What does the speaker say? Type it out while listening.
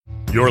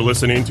You're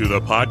listening to the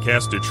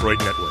Podcast Detroit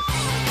Network.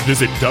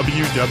 Visit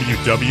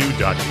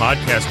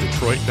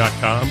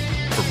www.podcastdetroit.com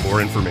for more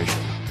information.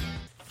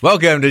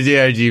 Welcome to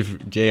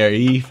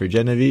JRE for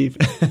Genevieve,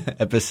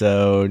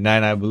 episode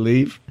 9, I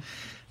believe.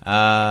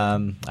 I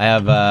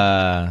have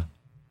one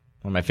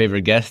of my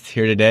favorite guests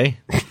here today,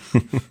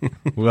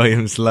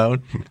 William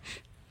Sloan.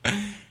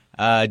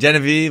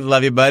 Genevieve,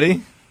 love you,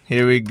 buddy.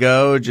 Here we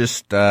go.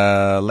 Just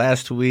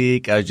last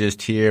week, I was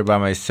just here by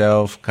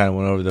myself, kind of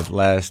went over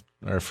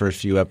our first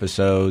few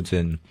episodes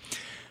and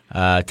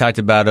talked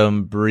about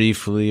them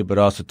briefly, but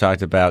also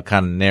talked about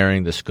kind of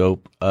narrowing the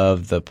scope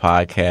of the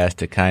podcast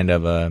to kind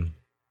of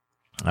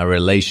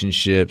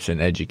relationships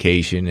and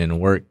education and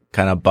work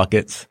kind of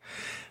buckets.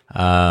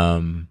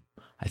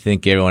 I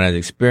think everyone has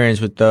experience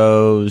with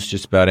those.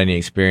 Just about any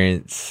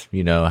experience,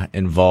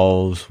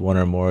 involves one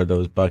or more of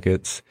those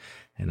buckets.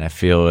 And I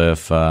feel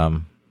if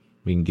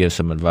we can give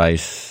some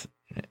advice,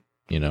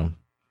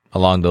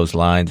 along those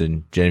lines,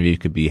 and Genevieve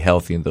could be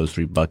healthy in those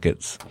 3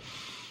 buckets,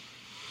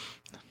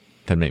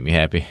 that'd make me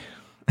happy.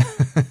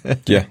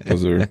 Yeah,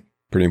 those are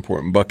pretty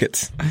important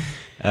buckets.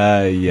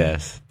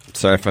 Yes.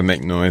 Sorry if I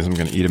make noise. I'm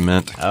going to eat a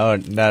mint. Oh,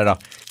 not at all.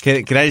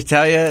 Can I just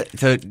tell you?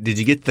 So, did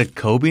you get the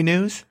Kobe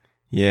news?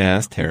 Yeah,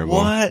 that's terrible.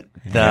 What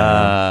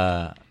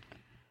the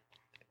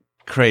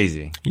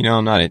crazy?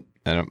 I'm not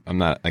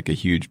like a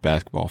huge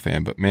basketball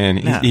fan, but man,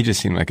 he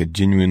just seemed like a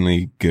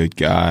genuinely good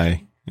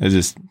guy.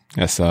 That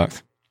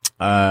sucks.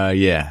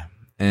 Yeah,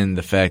 and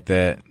the fact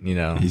that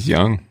he's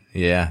young.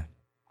 Yeah,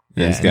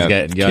 He's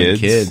got young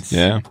kids.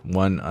 Yeah,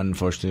 one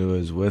unfortunately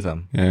was with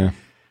him. Yeah.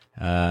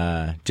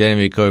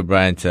 Genevieve, Kobe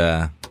Bryant,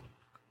 I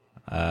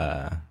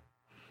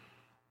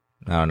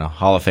don't know,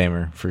 Hall of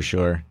Famer for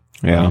sure.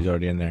 Yeah, he's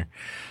already in there.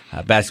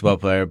 Basketball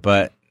player,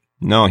 but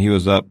no, he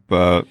was up.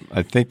 I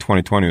think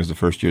 2020 was the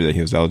first year that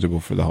he was eligible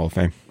for the Hall of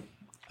Fame.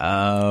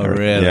 Oh,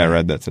 really? Yeah, I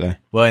read that today.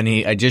 Well, and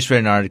I just read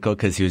an article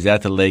because he was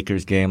at the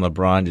Lakers game.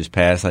 LeBron just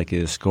passed like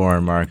his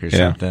scoring mark or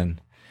something.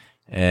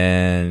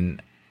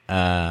 And,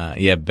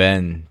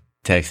 Ben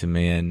texted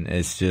me, and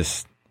it's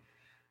just,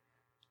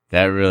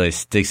 that really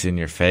sticks in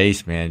your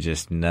face, man.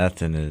 Just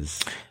nothing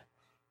is.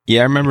 Yeah,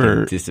 I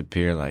remember.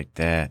 Disappear like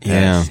that.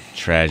 Yeah. That's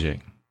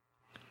tragic.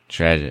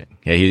 Tragic.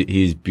 Yeah,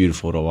 he's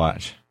beautiful to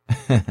watch.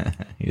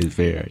 He was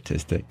very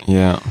artistic.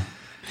 Yeah.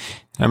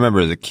 I remember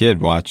as a kid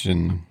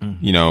watching,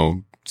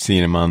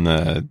 seeing him on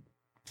the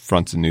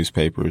fronts of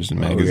newspapers and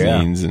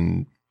magazines.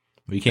 And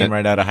we came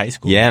right out of high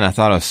school. Yeah, and I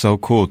thought it was so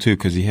cool, too,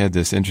 because he had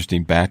this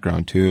interesting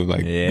background, too,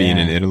 like being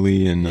in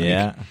Italy and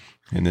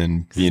and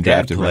then being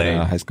drafted right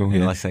out of high school.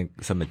 Yeah. Like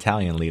some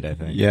Italian lead, I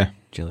think. Yeah.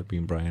 Jalopy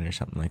and Bryan or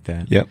something like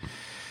that. Yep.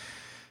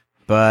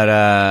 But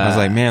I was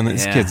like, man,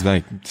 this kid's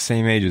like the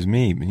same age as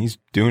me, and he's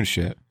doing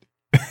shit.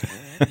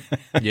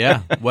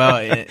 Yeah.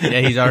 Well,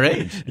 he's our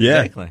age.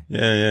 Yeah. Exactly.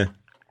 Yeah.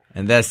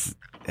 And that's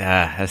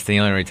he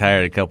only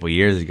retired a couple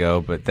years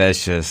ago, but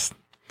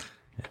it's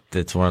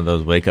one of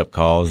those wake up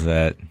calls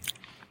that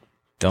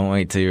don't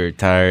wait till you're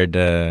retired.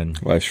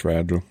 Life's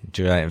fragile.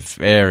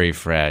 Very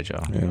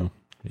fragile. Yeah.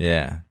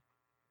 Yeah.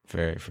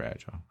 Very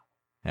fragile.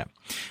 Yeah.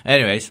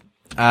 Anyways,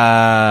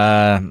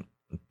 sorry,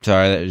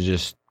 that was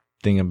just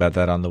thinking about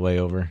that on the way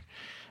over.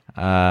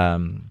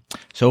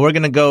 So we're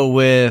going to go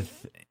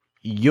with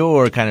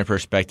your kind of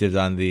perspectives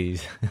on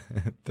these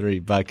 3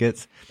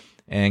 buckets.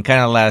 And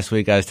kind of last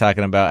week I was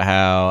talking about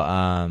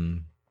how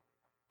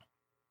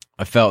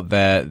I felt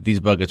that these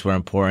buckets were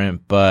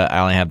important, but I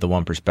only have the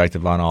one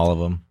perspective on all of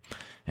them.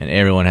 And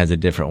everyone has a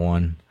different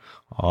one,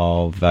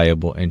 all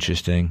valuable,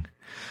 interesting.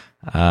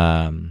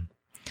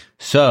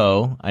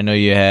 So I know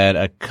you had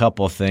a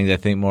couple things, I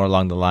think more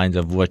along the lines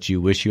of what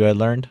you wish you had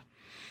learned.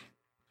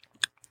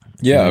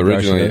 Yeah,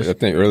 originally, I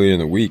think earlier in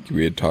the week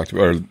we had talked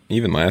about, or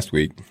even last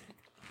week,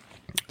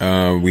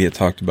 we had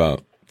talked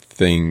about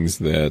things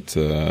that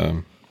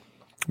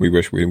we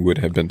wish we would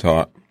have been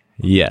taught.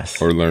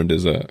 Yes. Or learned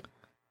as a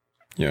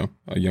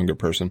younger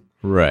person.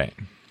 Right.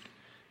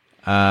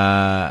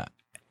 And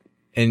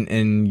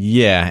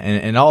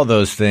all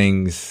those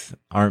things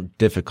aren't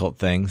difficult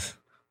things.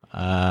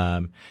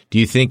 Do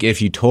you think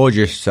if you told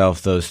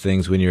yourself those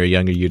things when you were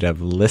younger, you'd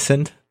have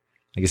listened?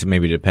 I guess it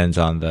maybe depends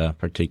on the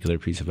particular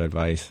piece of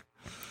advice.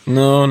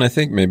 No, and I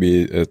think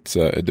maybe it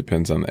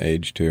depends on the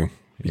age too,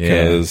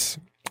 because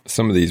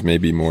some of these may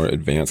be more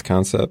advanced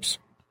concepts.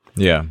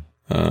 Yeah.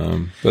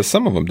 But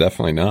some of them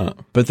definitely not.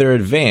 But they're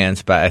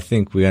advanced, but I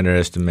think we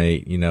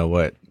underestimate,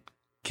 what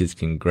kids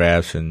can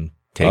grasp and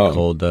take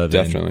hold of.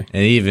 Definitely.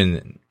 And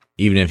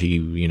even if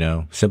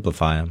you,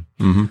 simplify them.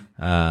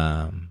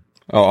 Mm-hmm.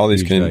 All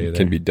these can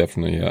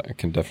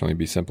definitely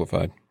be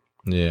simplified.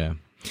 Yeah.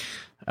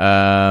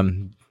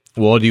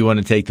 Well, do you want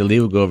to take the lead?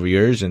 We'll go over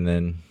yours and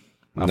then.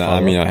 I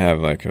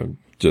have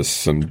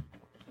just some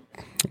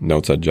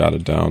notes I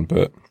jotted down,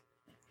 but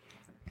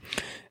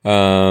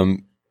the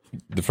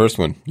first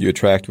one, you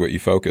attract what you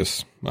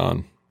focus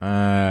on.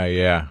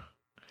 Yeah.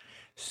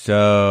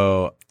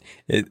 So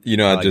it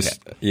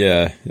just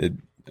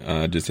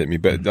hit me,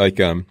 but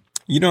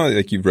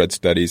you've read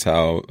studies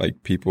how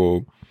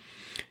people,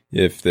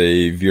 if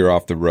they veer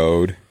off the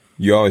road,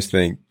 you always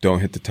think, don't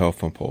hit the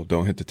telephone pole,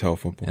 don't hit the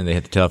telephone pole. And they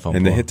hit the telephone pole.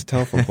 And they hit the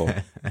telephone pole.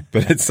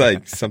 But it's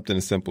like something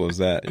as simple as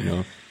that, you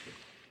know?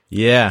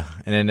 Yeah,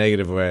 in a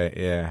negative way,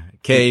 yeah.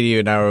 Katie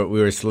and I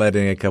we were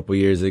sledding a couple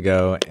years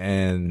ago,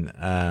 and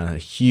a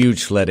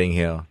huge sledding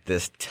hill.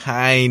 This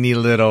tiny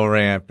little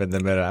ramp in the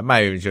middle. I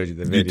might even show you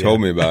the video. You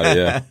told me about it,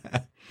 yeah.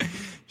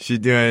 She's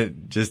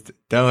doing just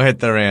don't hit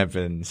the ramp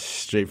and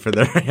straight for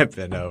the ramp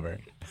and over.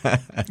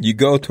 You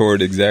go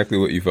toward exactly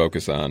what you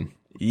focus on.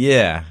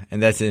 Yeah,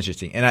 and that's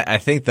interesting. And I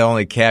think the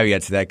only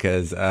caveat to that,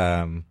 because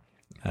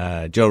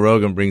Joe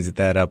Rogan brings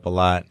that up a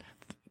lot,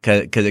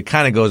 because it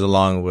kind of goes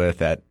along with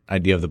that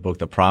idea of the book,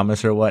 The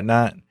Promise or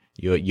whatnot.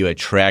 You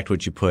attract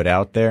what you put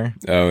out there.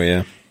 Oh,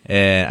 yeah.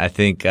 And I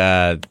think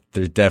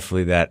there's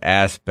definitely that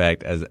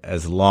aspect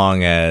as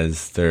long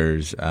as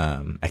there's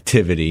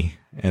activity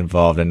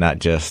involved and not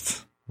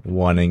just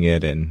wanting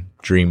it and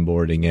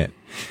dreamboarding it.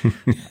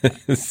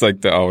 It's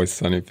like the Always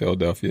Sunny in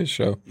Philadelphia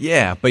show.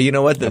 Yeah, but you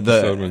know what?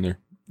 Episode when they're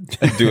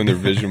doing their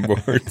vision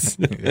boards.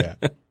 Yeah.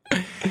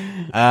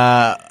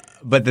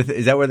 But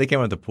is that where they came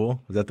with the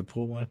pool? Was that the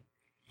pool one?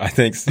 I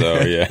think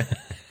so, yeah.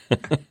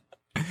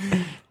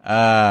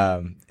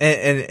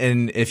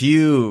 And if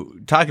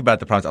you talk about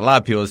The Promise, a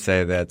lot of people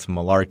say that's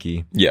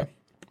malarkey. Yeah.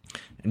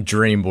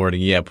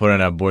 Dreamboarding, yeah, put on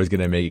a board's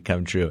going to make it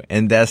come true.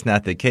 And that's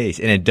not the case.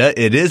 And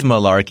it is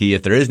malarkey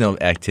if there is no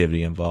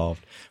activity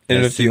involved.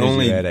 And if the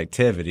only that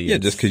activity, yeah,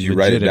 just because you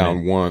write it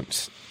down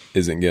once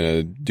isn't going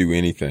to do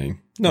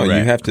anything. No,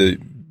 you have to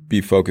be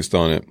focused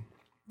on it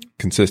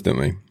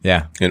consistently.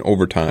 Yeah, and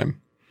over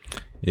time.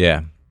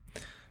 Yeah.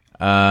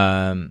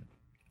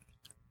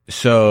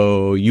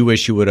 So you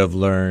wish you would have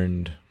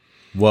learned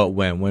what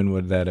when? When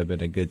would that have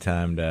been a good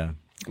time to?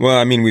 Well,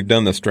 I mean, we've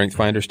done the Strength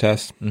Finders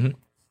test, mm-hmm.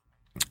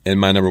 and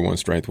my number one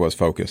strength was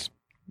focus.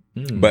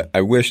 But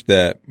I wish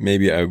that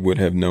maybe I would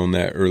have known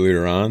that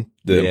earlier on,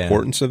 the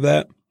importance of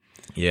that.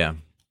 Yeah.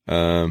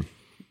 I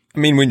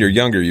mean, when you're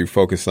younger, you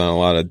focus on a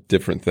lot of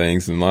different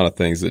things and a lot of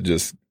things that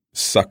just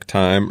suck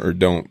time or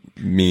don't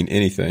mean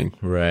anything.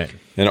 Right.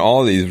 And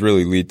all of these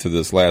really lead to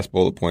this last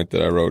bullet point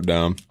that I wrote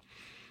down,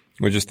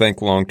 which is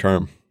think long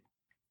term.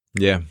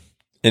 Yeah.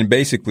 And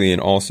basically in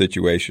all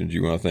situations,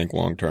 you want to think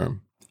long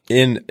term.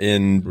 In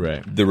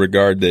the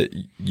regard that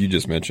you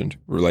just mentioned,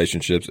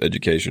 relationships,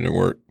 education, and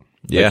work,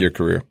 like your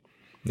career.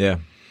 Yeah.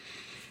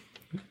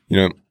 You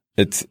know,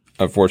 it's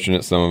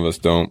unfortunate some of us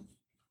don't,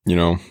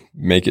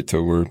 make it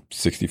till we're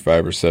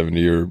 65 or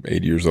 70 or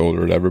 80 years old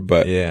or whatever.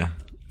 But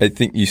I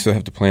think you still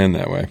have to plan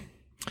that way.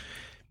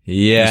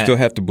 Yeah. You still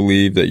have to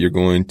believe that you're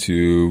going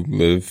to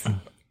live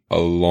a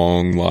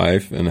long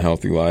life and a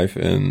healthy life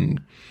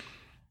and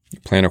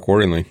plan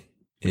accordingly.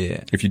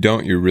 Yeah. If you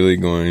don't, you're really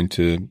going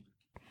to,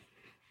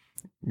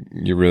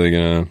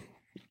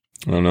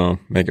 I don't know,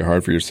 make it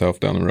hard for yourself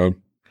down the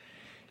road.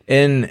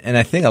 And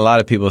I think a lot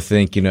of people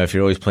think, if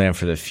you're always planning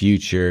for the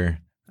future,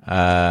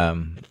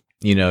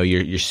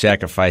 you're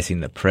sacrificing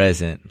the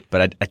present.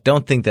 But I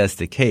don't think that's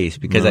the case,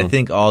 because I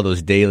think all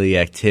those daily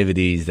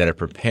activities that are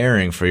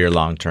preparing for your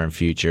long-term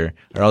future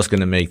are also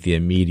going to make the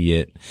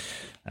immediate,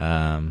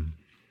 and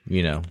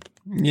more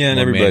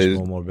everybody's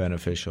more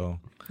beneficial.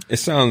 It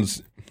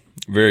sounds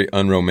very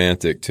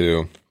unromantic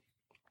too.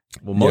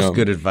 Well, most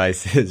good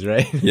advice is,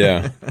 right?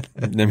 Yeah.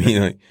 I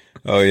mean,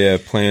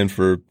 plan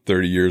for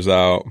 30 years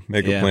out,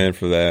 make a plan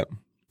for that.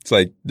 It's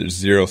like there's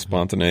zero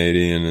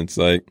spontaneity, and it's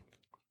like,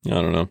 I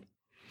don't know.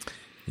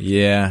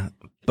 Yeah.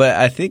 But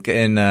I think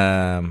on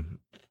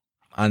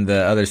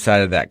the other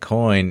side of that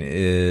coin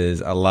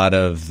is a lot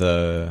of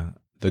the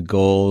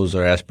goals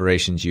or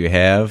aspirations you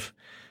have.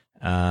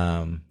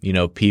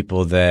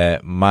 People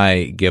that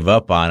might give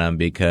up on them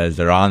because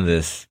they're on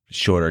this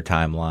shorter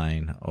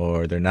timeline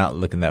or they're not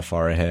looking that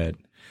far ahead.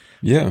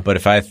 Yeah. But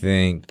if I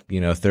think,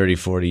 30,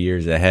 40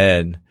 years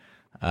ahead,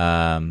 say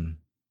I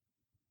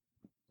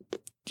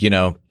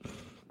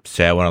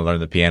want to learn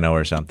the piano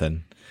or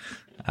something.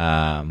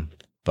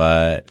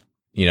 But,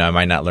 I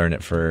might not learn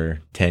it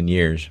for 10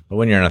 years. But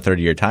when you're on a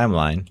 30-year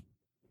timeline.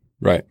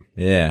 Right.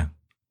 Yeah.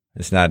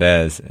 It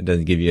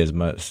doesn't give you as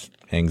much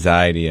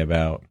anxiety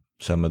about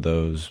some of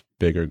those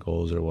bigger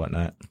goals or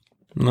whatnot.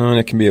 No, and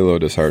it can be a little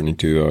disheartening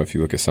too, though, if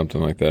you look at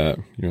something like that.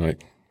 You're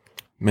like,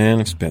 man,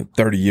 I've spent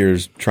 30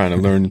 years trying to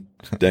learn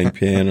the dang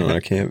piano and I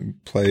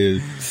can't play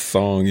a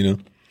song, Yeah.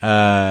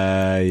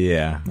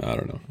 I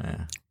don't know.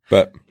 Yeah.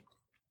 But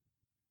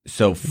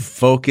so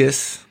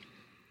focus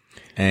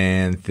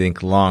and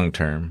think long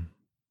term.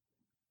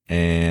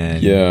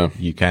 And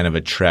you kind of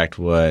attract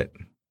what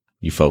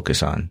you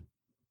focus on.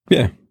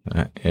 Yeah.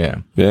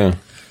 Yeah.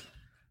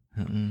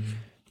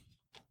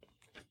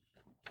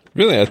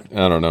 Really, I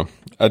don't know.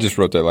 I just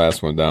wrote that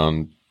last one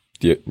down,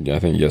 I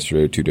think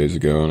yesterday or 2 days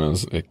ago, and I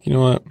was like, you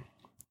know what?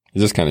 It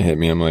just kind of hit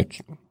me. I'm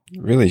like,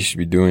 really, you should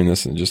be doing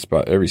this in just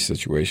about every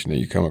situation that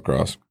you come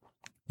across.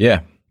 Yeah.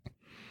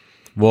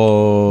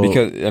 Well,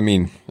 because,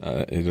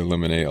 it'd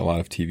eliminate a lot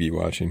of TV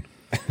watching.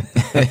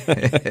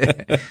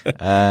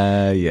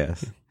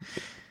 Yes.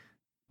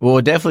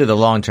 Well, definitely the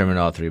long term in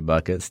all three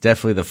buckets.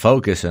 Definitely the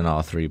focus in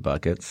all three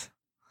buckets.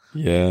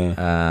 Yeah.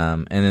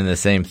 And then the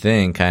same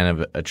thing, kind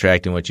of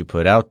attracting what you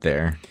put out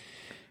there.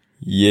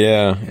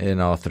 Yeah. In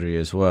all three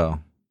as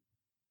well.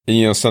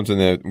 And, something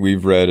that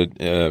we've read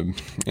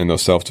in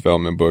those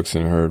self-development books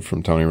and heard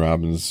from Tony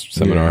Robbins'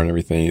 seminar and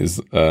everything is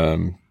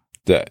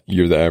that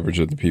you're the average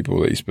of the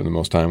people that you spend the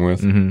most time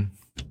with.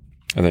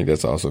 Mm-hmm. I think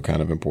that's also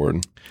kind of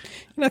important.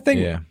 And I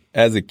think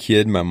as a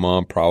kid, my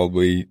mom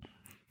probably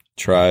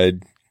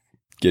tried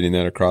getting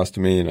that across to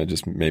me, and I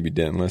just maybe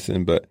didn't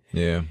listen. But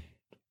there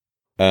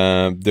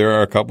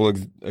are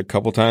a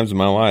couple times in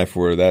my life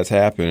where that's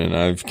happened,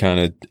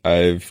 and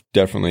I've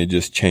definitely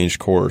just changed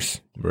course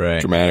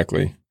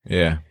dramatically.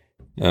 Yeah.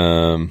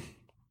 One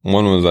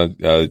was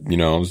I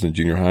was in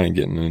junior high and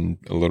getting in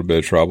a little bit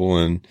of trouble,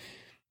 and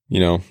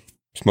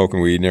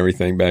smoking weed and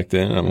everything back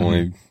then.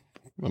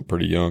 I'm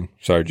pretty young.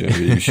 Sorry,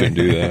 Genevieve, you shouldn't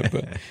do that,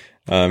 but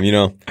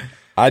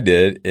I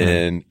did,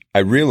 and I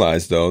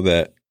realized though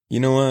that you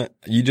know what,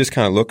 you just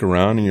kind of look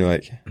around and you're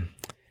like,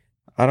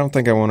 I don't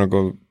think I want to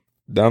go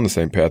down the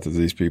same path as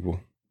these people.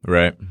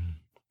 Right.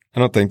 I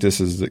don't think this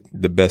is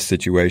the best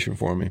situation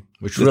for me.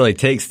 Which really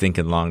takes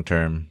thinking long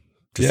term.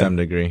 To some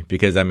degree,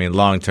 because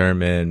long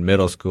term in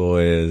middle school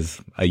is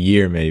a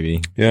year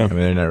maybe. Yeah,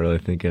 they're not really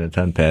thinking a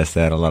ton past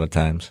that a lot of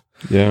times.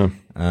 Yeah,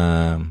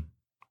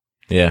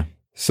 yeah.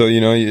 So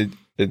and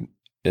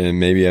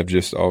maybe I've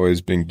just always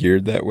been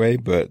geared that way,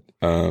 but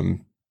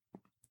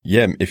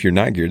if you're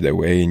not geared that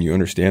way and you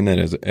understand that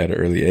at an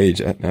early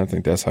age, I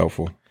think that's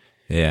helpful.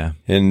 Yeah,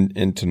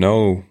 and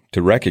to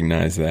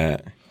recognize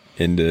that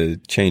and to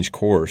change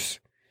course,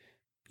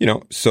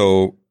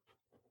 so.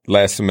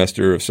 Last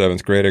semester of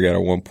 7th grade, I got a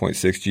 1.6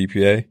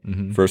 GPA.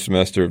 Mm-hmm. First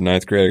semester of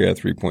 9th grade, I got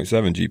a 3.7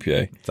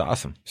 GPA. It's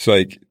awesome.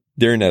 So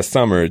during that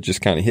summer, it just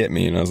kind of hit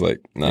me, and I was like,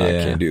 nah, I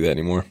can't do that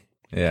anymore.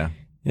 Yeah.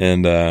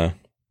 And that's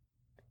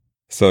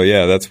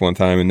one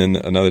time. And then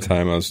another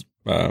time I was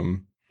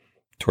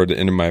toward the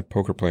end of my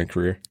poker playing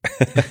career.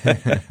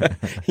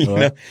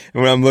 When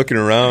I'm looking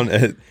around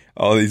at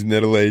all these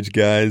middle-aged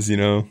guys, in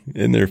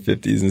their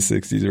 50s and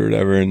 60s or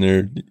whatever,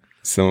 and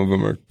some of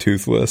them are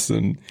toothless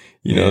and,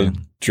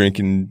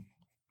 drinking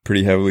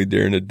pretty heavily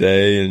during the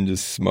day and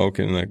just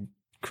smoking like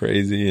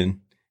crazy. And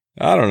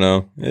I don't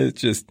know.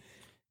 It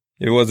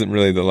wasn't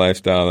really the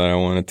lifestyle that I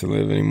wanted to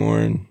live anymore.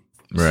 And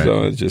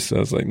so I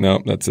was like,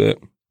 nope, that's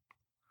it.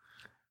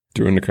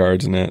 Threw in the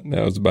cards and that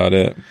was about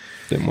it.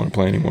 Didn't want to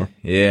play anymore.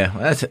 Yeah.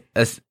 Well,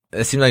 that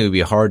seemed like it would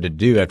be hard to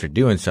do after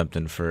doing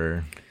something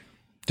for.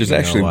 There's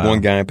actually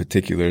one guy in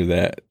particular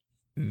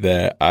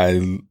that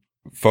I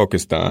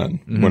focused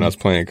on when I was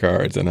playing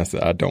cards, and I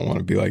said, I don't want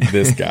to be like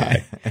this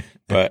guy.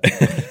 But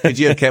could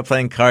you have kept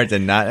playing cards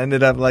and not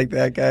ended up like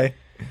that guy?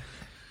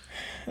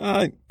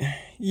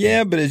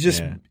 Yeah, but it's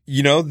just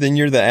then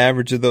you're the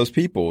average of those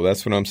people.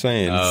 That's what I'm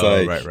saying.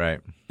 It's right.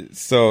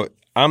 So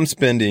I'm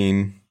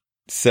spending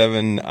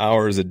 7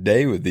 hours a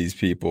day with these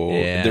people.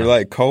 Yeah. They're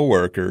like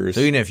coworkers.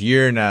 So even if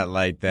you're not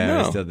like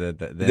that, still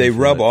they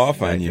rub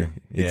off on you.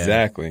 Yeah.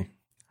 Exactly.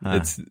 Huh.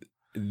 It's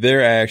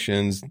their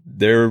actions,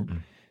 their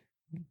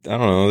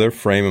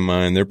frame of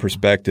mind, their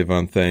perspective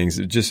on things.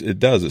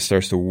 It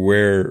starts to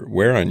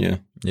wear on you.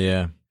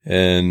 Yeah.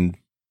 And,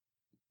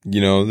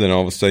 then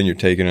all of a sudden you're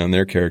taking on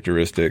their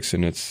characteristics,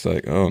 and it's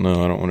like, oh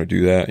no, I don't want to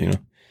do that.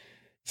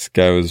 This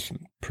guy was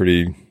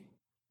pretty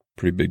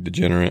big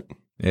degenerate.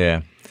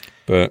 Yeah.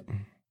 But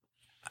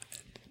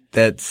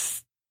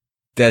that's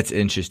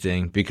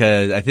interesting,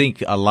 because I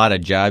think a lot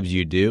of jobs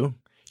you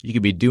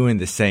could be doing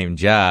the same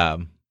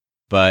job,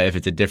 but if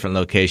it's a different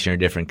location or a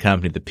different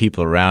company, the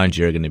people around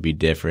you are going to be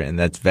different, and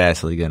that's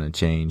vastly going to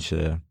change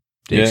the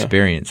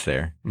experience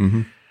there.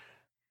 Mm-hmm.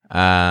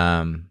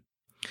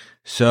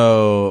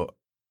 So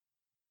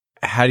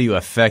how do you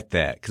affect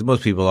that? Because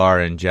most people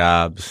are in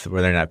jobs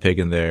where they're not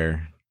picking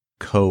their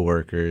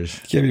coworkers.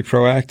 You can't be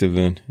proactive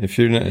then. If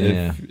you're not,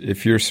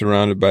 if you're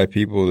surrounded by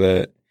people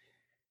that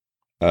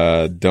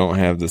don't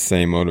have the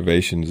same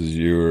motivations as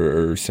you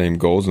or same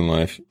goals in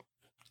life,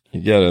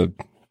 you gotta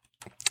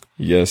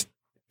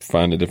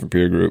find a different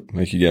peer group.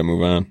 Like, you gotta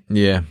move on.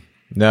 Yeah.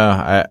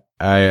 No,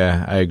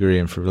 I agree.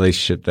 And for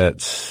relationship,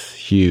 that's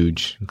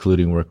huge,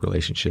 including work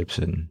relationships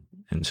in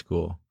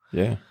school.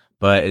 Yeah.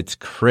 But it's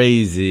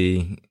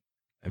crazy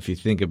if you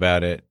think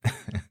about it.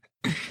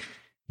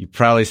 You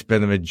probably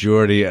spend the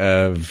majority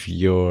of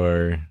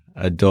your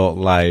adult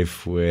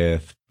life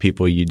with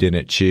people you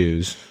didn't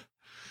choose.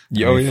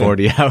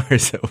 40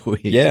 hours a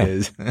week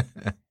is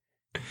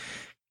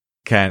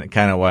kind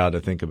of wild to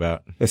think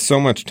about. That's so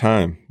much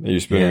time that you're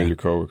spending with your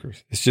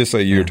coworkers. It's just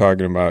like you were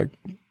talking about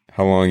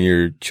how long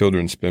your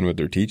children spend with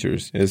their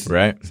teachers. It's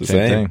the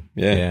same thing.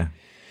 Yeah.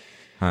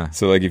 Huh.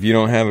 So like, if you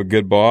don't have a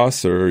good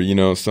boss or,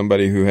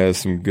 somebody who has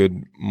some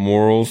good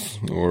morals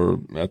or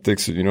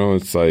ethics,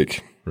 it's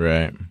like,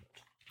 right.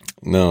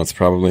 No, it's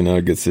probably not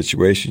a good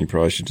situation. You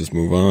probably should just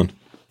move on.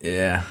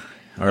 Yeah.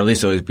 Or at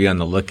least always be on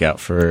the lookout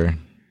for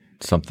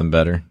something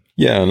better.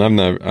 Yeah.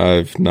 And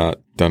I've not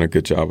done a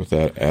good job with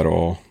that at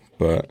all,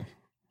 but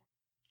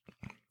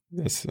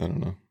that's, I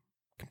don't know,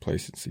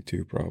 complacency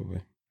too,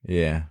 probably.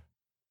 Yeah.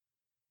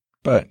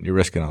 But you're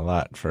risking a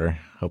lot for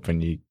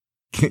hoping you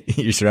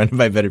You're surrounded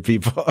by better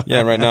people.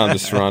 Yeah, right now I'm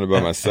just surrounded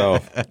by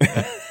myself.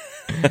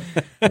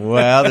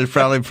 Well, there's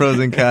probably pros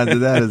and cons to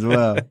that as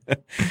well.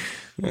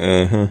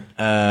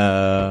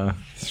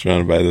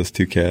 Surrounded by those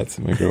 2 cats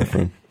and my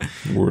girlfriend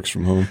works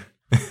from home.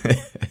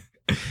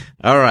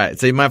 All right.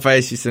 So you mind if I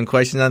ask you some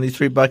questions on these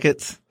 3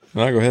 buckets?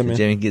 No, go ahead, man.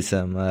 Jamie, get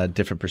some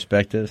different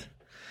perspectives.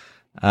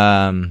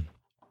 As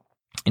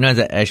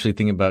I actually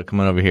think about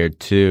coming over here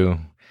too,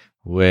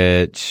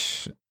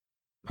 which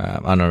I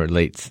don't know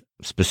relates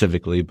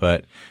specifically,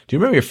 but do you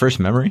remember your first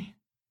memory?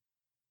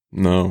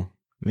 No.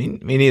 Me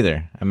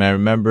neither. I mean, I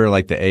remember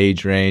like the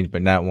age range,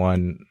 but not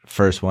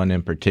first one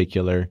in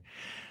particular.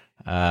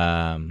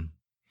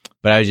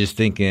 But I was just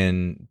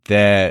thinking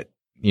that,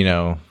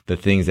 the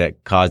things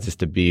that caused us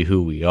to be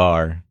who we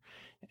are,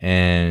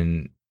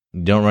 and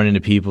you don't run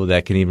into people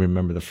that can even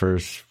remember the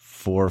first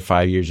 4 or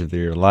 5 years of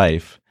their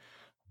life.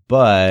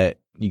 But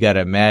you got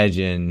to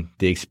imagine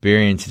the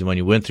experiences when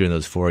you went through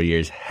those 4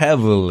 years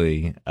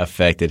heavily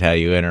affected how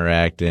you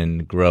interact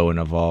and grow and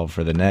evolve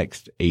for the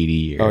next 80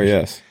 years. Oh,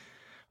 yes.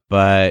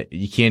 But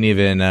you can't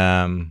even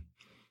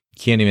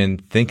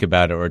think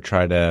about it or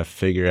try to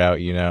figure out,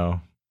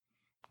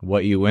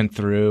 what you went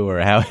through or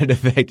how it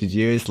affected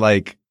you. It's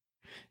like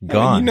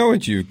gone. You know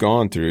what you've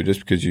gone through just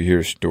because you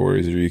hear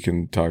stories, or you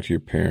can talk to your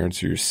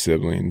parents or your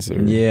siblings.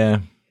 Yeah.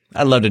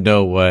 I'd love to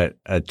know what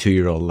a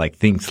 2-year-old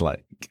thinks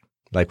like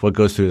what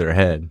goes through their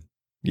head.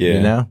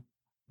 Yeah.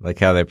 Like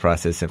how they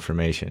process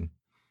information,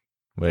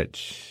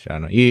 which I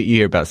don't know. You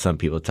hear about some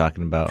people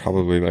talking about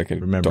probably like a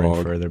remembering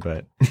dog. further,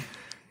 but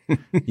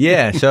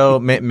yeah. So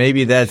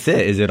maybe that's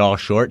it. Is it all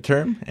short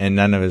term and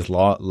none of it's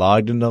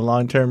logged into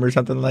long term or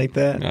something like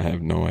that? I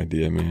have no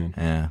idea, man.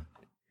 Yeah.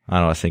 I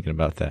don't know. I was thinking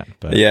about that,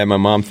 but yeah, my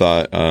mom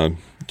thought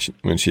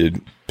when she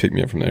had picked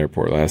me up from the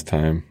airport last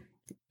time,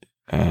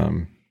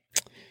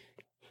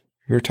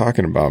 we were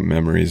talking about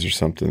memories or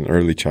something,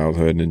 early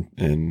childhood,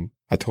 and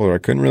I told her I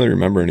couldn't really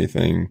remember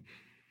anything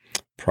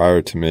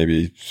prior to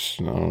maybe,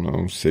 I don't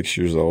know, 6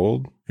 years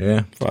old.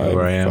 Yeah. 5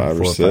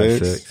 or 6.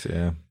 5, 6.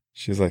 Yeah.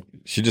 She's like,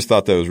 she just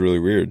thought that was really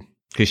weird.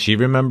 Because she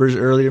remembers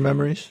earlier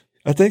memories?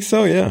 I think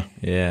so, yeah.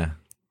 Yeah.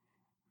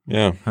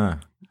 Yeah. Huh.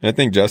 I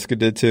think Jessica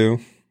did too.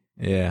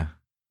 Yeah.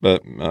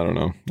 But I don't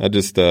know. I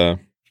just, I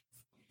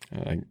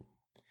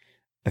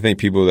think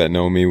people that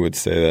know me would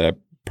say that I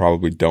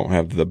probably don't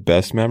have the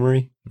best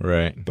memory.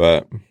 Right.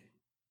 But me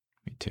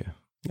too.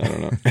 I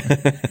don't know.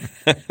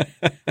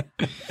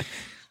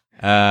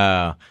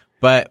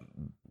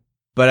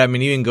 But I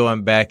mean, even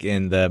going back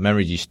in the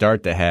memories you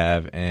start to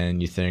have,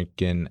 and you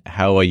thinking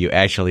how will you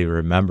actually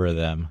remember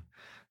them?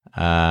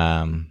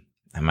 I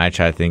might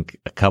try to think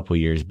a couple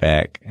years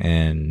back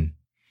and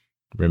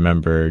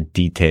remember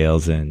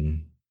details,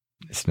 and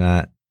it's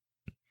not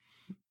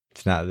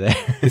there.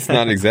 It's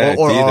not exact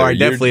or either. I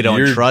definitely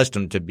don't trust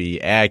them to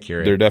be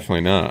accurate. They're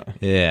definitely not.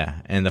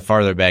 Yeah, and the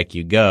farther back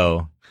you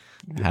go,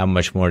 how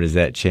much more does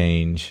that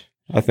change?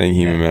 I think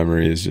human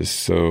memory is just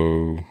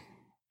so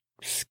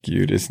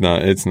skewed. It's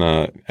not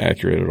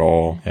accurate at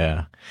all.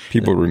 Yeah.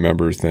 People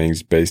remember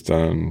things based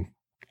on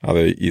how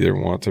they either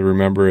want to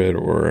remember it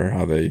or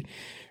how they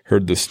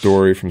heard the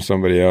story from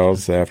somebody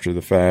else after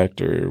the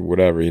fact or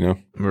whatever,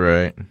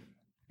 Right.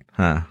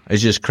 Huh.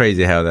 It's just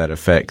crazy how that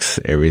affects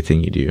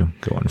everything you do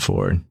going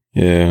forward.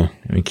 Yeah.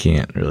 We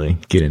can't really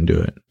get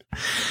into it.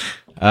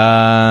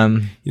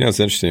 What's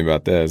interesting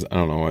about that is, I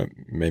don't know what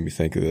made me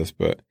think of this,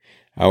 but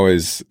I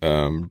always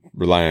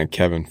rely on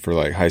Kevin for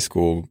like high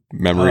school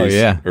memories. Oh,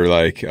 yeah. Or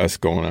like us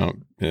going out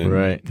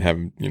and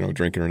having,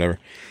 drinking or whatever.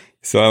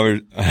 So I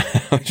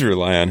would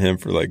rely on him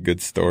for like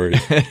good stories.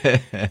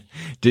 Did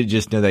you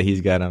just know that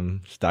he's got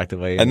them stocked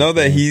away? I know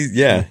that he's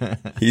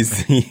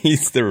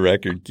the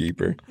record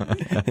keeper.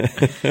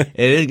 It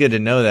is good to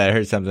know that. I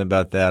heard something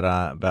about that,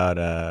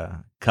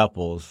 about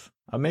couples.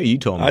 Oh, maybe you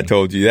told me. I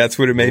told you. That's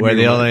what it made me where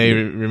they remember. only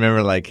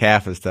remember like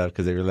half of stuff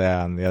because they rely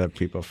on the other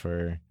people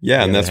for.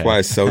 Yeah, and that's why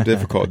it's so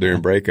difficult during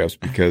breakups,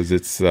 because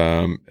it's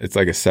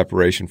like a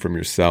separation from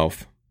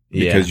yourself,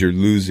 because you're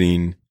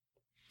losing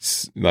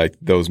like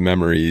those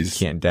memories.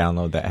 You can't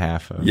download that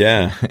half of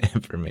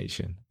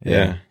information.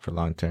 Yeah. For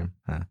long term.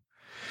 Huh.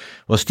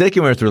 Well,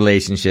 sticking with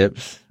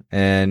relationships,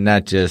 and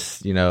not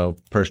just,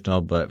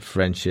 personal, but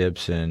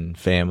friendships and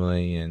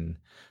family and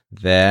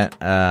that.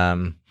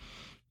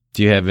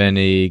 Do you have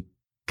any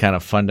kind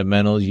of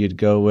fundamentals you'd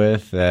go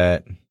with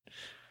that,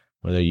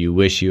 whether you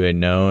wish you had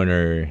known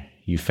or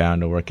you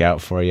found to work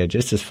out for you,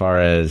 just as far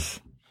as,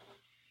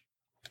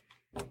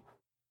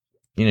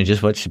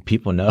 just what should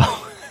people know?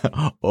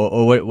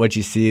 or what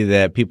you see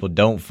that people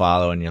don't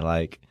follow and you're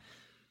like,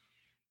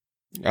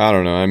 I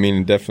don't know. I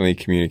mean, definitely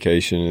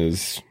communication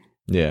is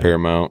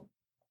paramount,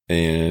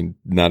 and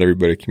not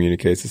everybody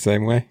communicates the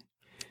same way.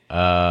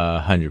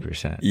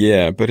 100%.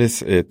 Yeah, but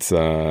it's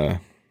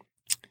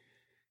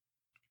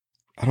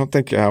I don't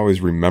think I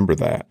always remember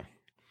that.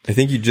 I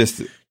think you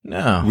just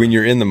when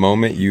you're in the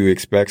moment, you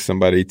expect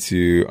somebody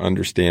to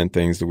understand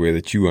things the way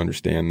that you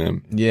understand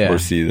them or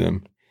see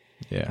them.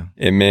 Yeah.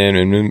 And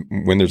man,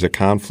 when there's a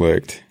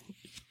conflict,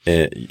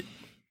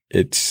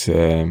 it's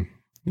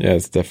Yeah,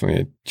 it's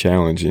definitely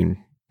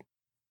challenging.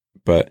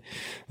 But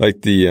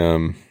like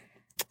the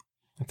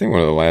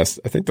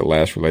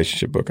last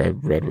relationship book I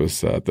read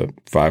was the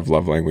 5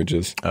 Love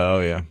Languages.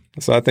 Oh yeah.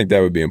 So I think that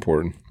would be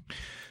important.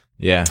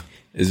 Yeah.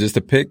 Is just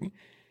to pick.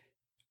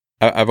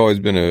 I've always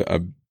been a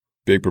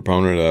big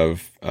proponent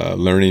of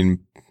learning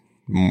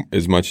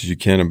as much as you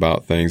can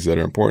about things that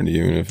are important to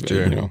you, and if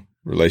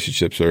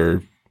relationships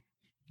are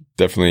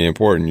definitely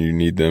important, you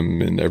need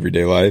them in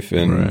everyday life,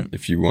 and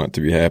if you want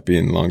to be happy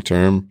in the long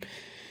term,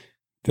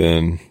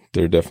 then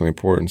they're definitely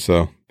important.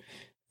 So.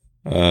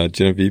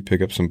 Genevieve, pick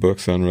up some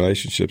books on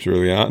relationships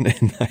early on.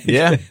 And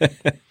you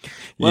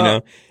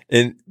know,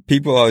 and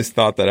people always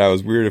thought that I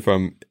was weird if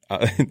I'm,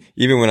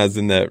 even when I was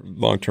in that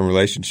long-term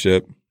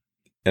relationship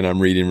and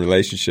I'm reading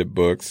relationship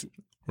books,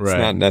 it's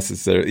not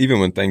necessary. Even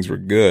when things were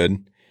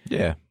good,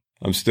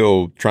 I'm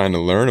still trying to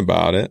learn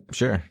about it.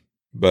 Sure.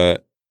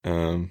 But,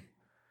 and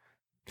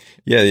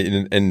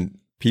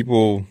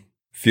people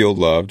feel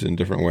loved in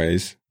different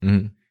ways,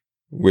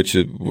 which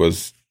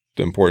was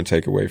the important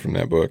takeaway from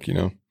that book,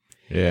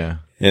 Yeah.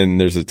 And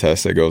there's a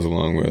test that goes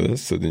along with it.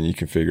 So then you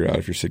can figure out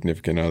if your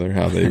significant other,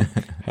 how they,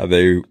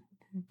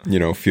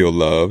 feel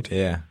loved.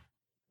 Yeah.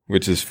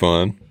 Which is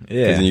fun.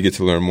 Yeah. Because then you get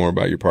to learn more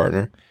about your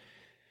partner.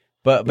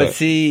 But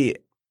see,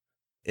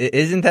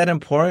 isn't that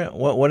important?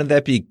 Wouldn't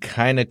that be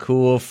kind of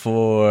cool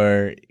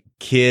for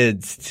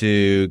kids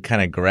to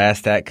kind of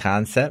grasp that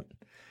concept?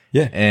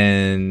 Yeah.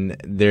 And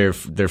their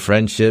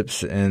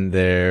friendships and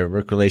their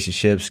work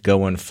relationships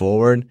going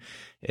forward.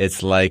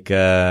 It's like,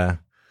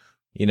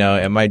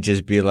 it might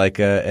just be like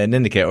an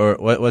indicator.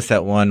 Or what's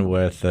that one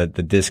with the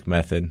DISC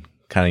method?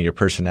 Kind of your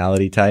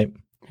personality type?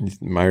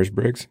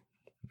 Myers-Briggs?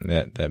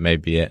 That may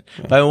be it.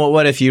 Yeah. But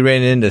what if you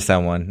ran into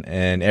someone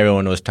and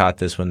everyone was taught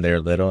this when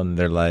they're little and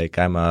they're like,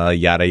 I'm a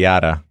yada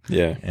yada.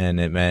 Yeah. And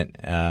it meant,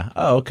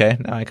 oh, okay,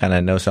 now I kind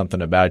of know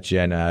something about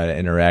you. I know how to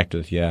interact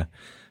with you.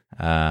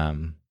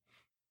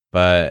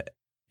 But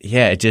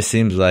yeah, it just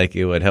seems like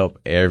it would help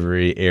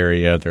every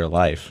area of their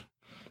life.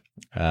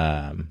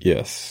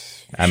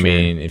 Yes. I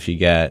mean, if you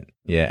got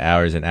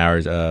hours and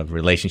hours of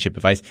relationship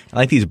advice,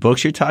 like these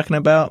books you're talking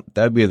about,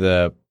 that would be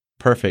the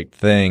perfect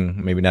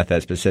thing. Maybe not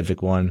that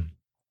specific one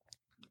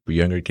for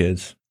younger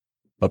kids,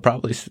 but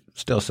probably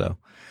still so.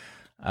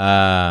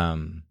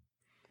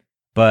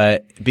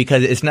 But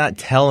because it's not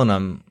telling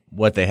them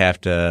what they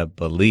have to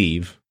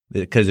believe,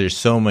 because there's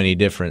so many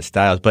different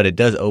styles, but it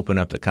does open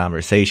up the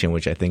conversation,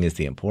 which I think is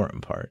the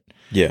important part.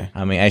 Yeah.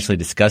 I mean, actually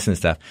discussing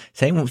stuff.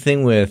 Same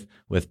thing with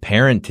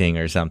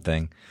parenting or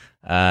something.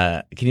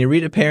 Can you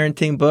read a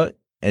parenting book?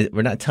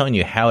 We're not telling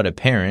you how to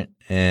parent,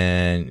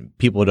 and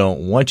people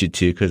don't want you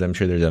to, because I'm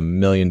sure there's a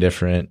million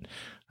different,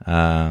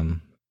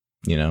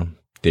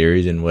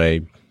 theories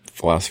and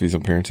philosophies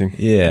on parenting.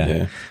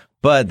 Yeah.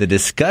 But the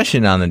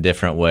discussion on the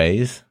different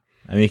ways,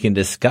 I mean, you can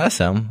discuss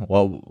them.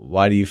 Well,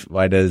 why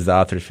does the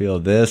author feel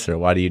this, or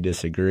why do you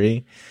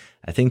disagree?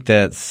 I think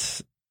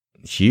that's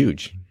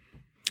huge.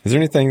 Is there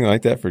anything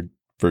like that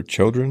for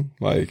children?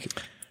 Like,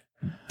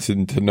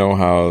 to know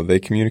how they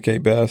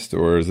communicate best,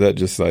 or is that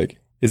just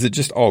is it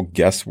just all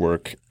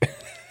guesswork?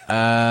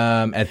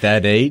 At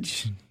that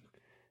age?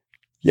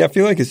 Yeah, I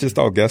feel like it's just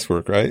all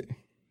guesswork, right?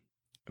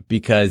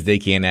 Because they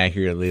can't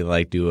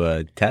accurately do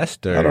a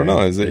test, or I don't know.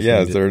 Is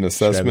there an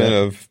assessment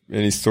of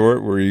any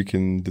sort where you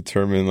can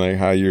determine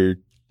how your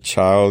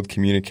child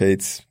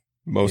communicates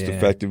most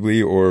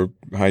effectively, or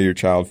how your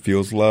child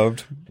feels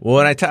loved? Well,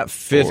 when I taught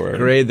 5th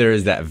grade, there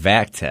is that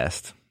VAC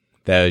test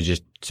that was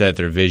just said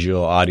they're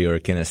visual, audio, or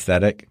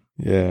kinesthetic.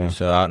 Yeah.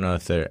 So I don't know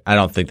I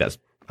don't think that's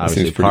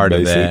obviously part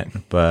of that,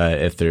 but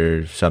if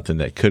there's something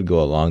that could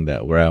go along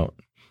that route,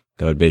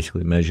 that would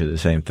basically measure the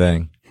same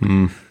thing.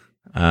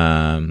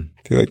 I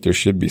feel like there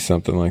should be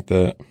something like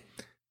that.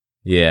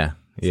 Yeah.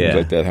 Seems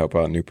like that help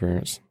out new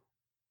parents.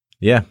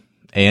 Yeah.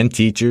 And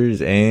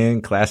teachers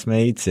and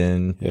classmates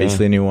and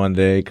basically anyone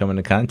they come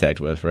into contact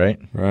with, right?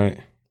 Right.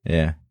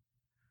 Yeah.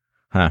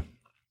 Huh.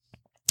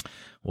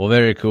 Well,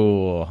 very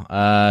cool.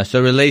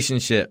 So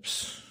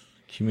relationships,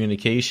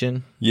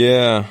 communication.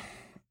 Yeah.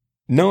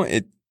 No,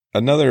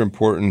 another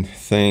important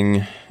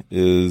thing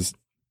is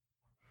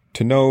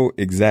to know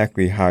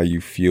exactly how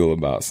you feel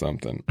about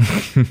something.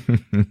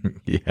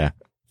 Yeah.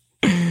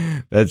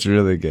 That's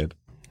really good.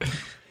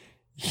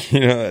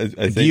 I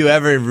think, do you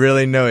ever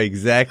really know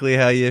exactly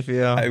how you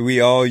feel? We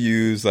all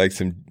use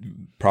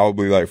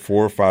probably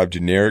 4 or 5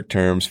 generic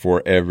terms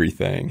for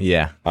everything.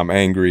 Yeah. I'm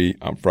angry.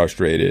 I'm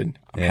frustrated.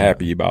 I'm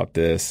happy about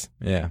this.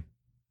 Yeah.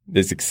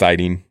 It's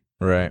exciting.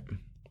 Right.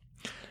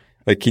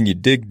 Can you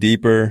dig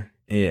deeper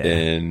Yeah.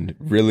 and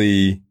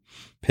really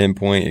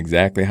pinpoint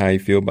exactly how you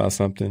feel about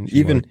something?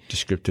 Even more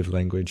descriptive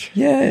language.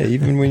 Yeah.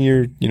 Even when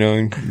your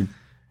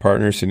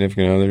partner,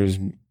 significant others,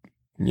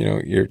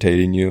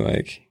 irritating you,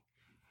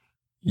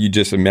 you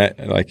just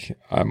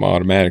I'm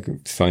automatically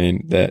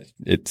saying that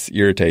it's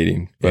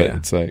irritating, but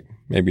it's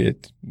maybe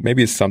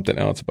it's something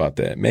else about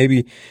that.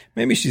 Maybe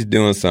she's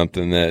doing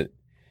something that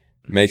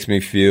makes me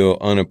feel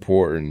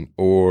unimportant,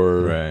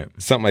 or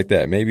something like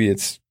that. Maybe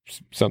it's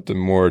something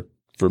more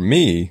for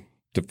me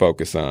to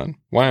focus on.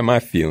 Why am I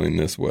feeling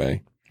this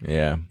way?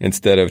 Yeah.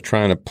 Instead of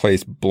trying to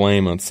place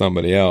blame on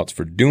somebody else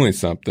for doing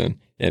something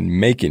and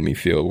making me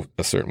feel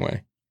a certain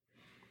way.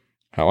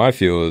 How I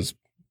feel is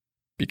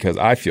because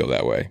I feel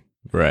that way.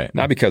 Right.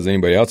 Not because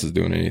anybody else is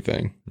doing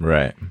anything.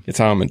 Right. It's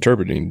how I'm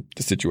interpreting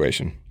the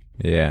situation.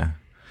 Yeah.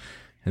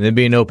 And then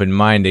being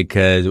open-minded,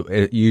 because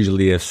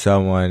usually if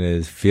someone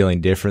is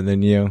feeling different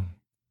than you,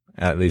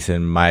 at least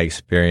in my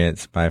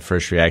experience, my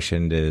first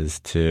reaction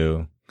is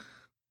to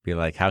be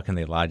like, how can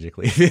they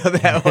logically feel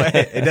that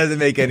way? It doesn't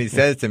make any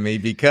sense to me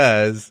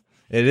because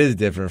it is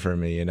different for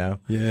me, you know?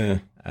 Yeah.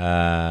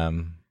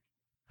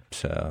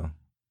 So,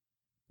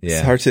 yeah.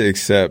 It's hard to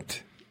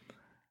accept,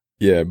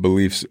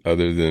 beliefs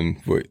other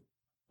than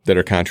that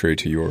are contrary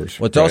to yours.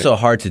 Well, it's also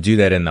hard to do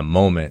that in the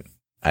moment,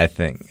 I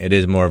think. It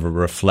is more of a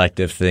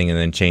reflective thing and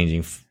then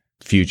changing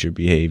future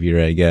behavior,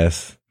 I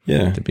guess.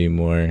 Yeah. To be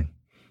more,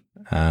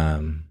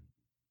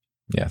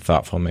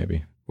 thoughtful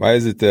maybe. Why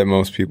is it that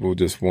most people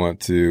just want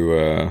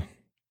to,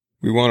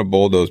 we want to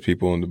bulldoze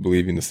people into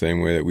believing the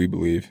same way that we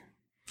believe,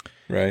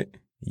 right?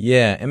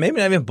 Yeah, and maybe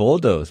not even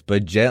bulldoze,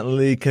 but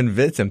gently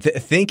convince them,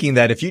 thinking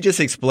that if you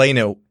just explain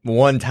it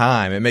one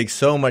time, it makes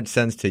so much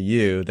sense to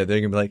you that they're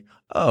going to be like,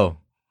 oh,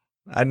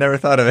 I never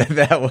thought of it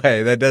that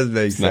way. That does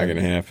make sense. It's not going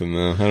to happen,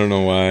 though. I don't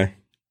know why.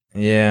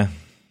 Yeah,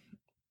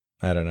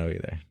 I don't know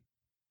either.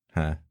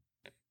 Huh.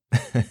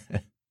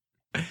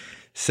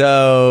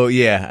 So,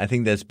 yeah, I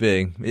think that's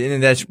big.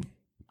 And that's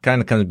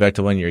kind of comes back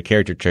to when you're a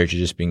character trait, you're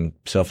just being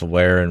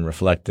self-aware and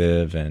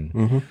reflective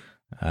and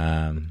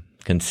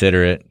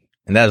considerate.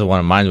 And that was one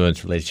of mine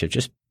with relationships.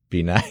 Just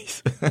be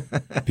nice.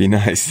 Be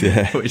nice,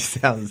 yeah. Which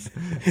sounds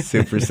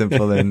super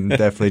simple and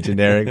definitely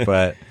generic.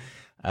 But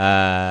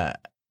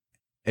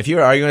if you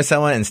were arguing with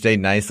someone and stayed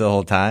nice the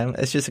whole time,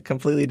 it's just a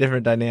completely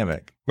different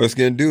dynamic. What it's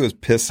going to do is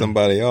piss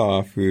somebody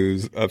off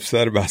who's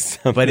upset about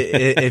something. But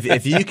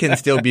if you can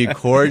still be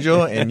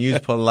cordial and use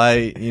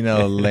polite,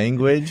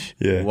 language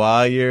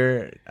while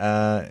you're,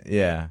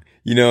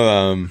 You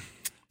know,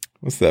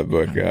 what's that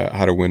book?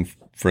 How to Win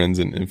Friends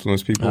and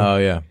Influence People? Oh,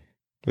 yeah.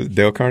 Was it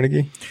Dale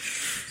Carnegie?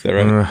 Is that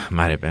right?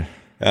 Might have been.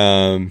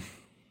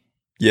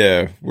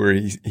 Where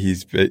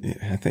he's,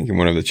 I think in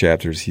one of the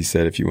chapters, he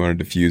said if you want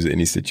to diffuse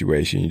any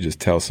situation, you just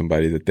tell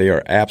somebody that they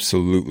are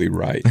absolutely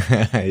right.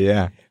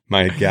 Yeah.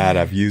 My God,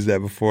 I've used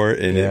that before,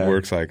 and it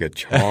works like a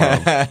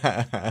charm.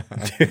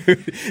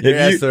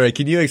 Dude,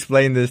 can you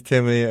explain this to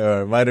me,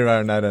 or why do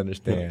I not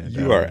understand?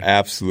 You are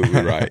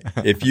absolutely right.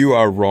 If you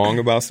are wrong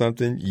about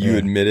something, you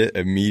admit it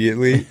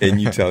immediately,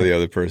 and you tell the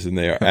other person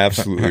they are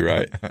absolutely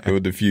right. It will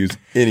diffuse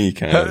any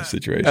kind of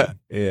situation.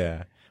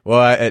 Yeah.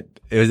 Well, it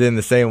was in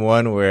the same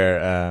one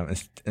where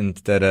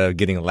instead of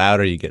getting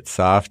louder, you get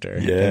softer.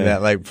 Yeah. And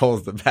that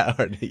pulls the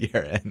power to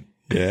your end.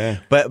 Yeah.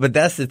 But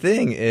that's the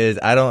thing is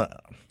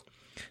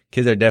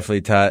kids are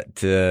definitely taught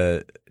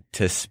to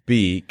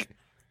speak,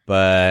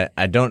 but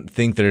I don't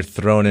think they're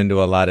thrown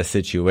into a lot of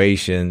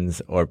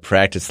situations or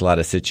practice a lot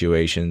of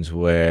situations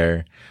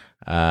where,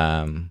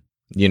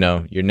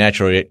 your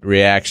natural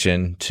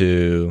reaction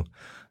to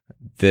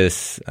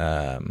this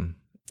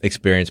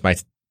experience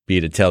might be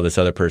to tell this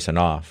other person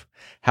off.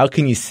 How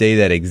can you say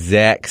that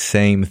exact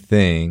same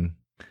thing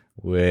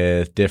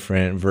with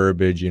different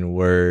verbiage and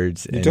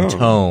words and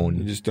tone?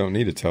 You just don't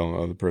need to tell the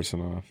other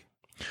person off.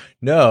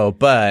 No,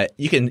 but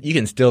you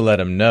can still let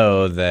them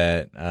know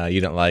that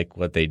you don't like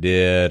what they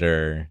did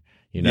or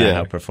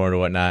how it performed or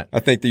whatnot. I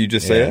think that you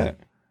just say that.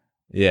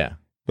 Yeah.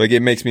 Like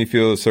it makes me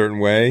feel a certain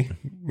way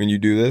when you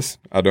do this.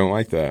 I don't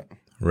like that.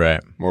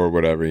 Right. Or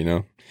whatever,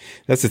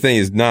 That's the thing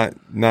is not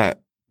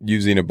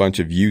using a bunch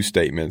of you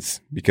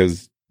statements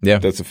because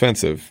that's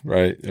offensive,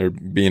 right? Or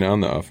being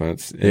on the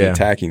offense and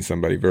attacking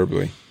somebody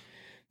verbally.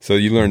 So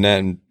you learn that,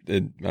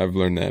 and I've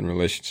learned that in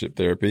relationship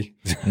therapy.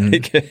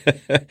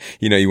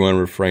 You want to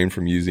refrain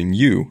from using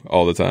you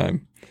all the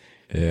time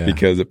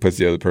because it puts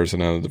the other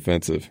person on the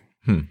defensive.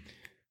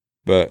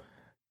 But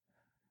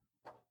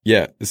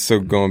so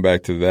going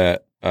back to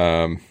that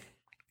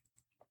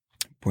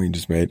point you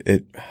just made,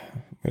 it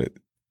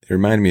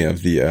reminded me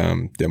of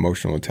the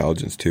emotional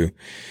intelligence too.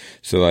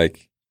 So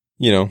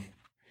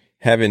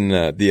having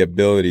the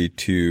ability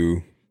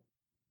to,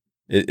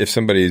 if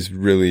somebody's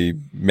really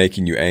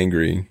making you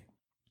angry,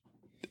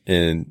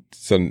 and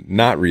so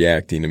not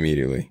reacting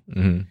immediately.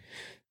 Mm-hmm.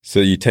 So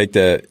you take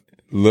that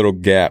little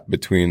gap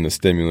between the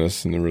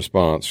stimulus and the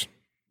response,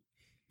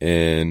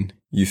 and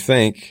you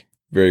think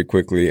very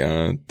quickly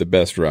on the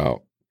best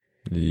route.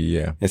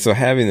 Yeah. And so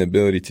having the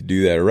ability to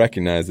do that, or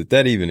recognize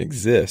that even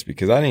exists,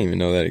 because I didn't even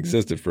know that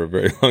existed for a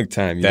very long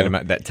time.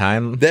 That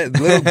time? That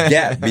little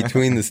gap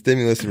between the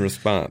stimulus and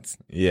response.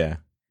 Yeah.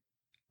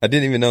 I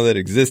didn't even know that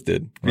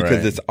existed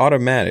because it's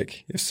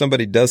automatic. If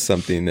somebody does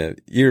something that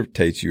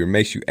irritates you or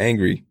makes you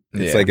angry,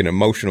 it's like an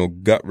emotional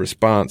gut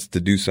response to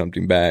do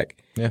something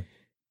back. Yeah.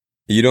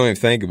 You don't even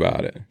think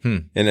about it.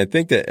 And I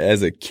think that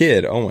as a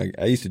kid,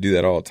 I used to do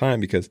that all the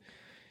time because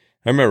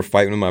I remember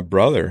fighting with my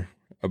brother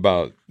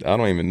about, I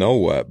don't even know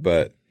what,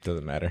 but.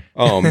 Doesn't matter.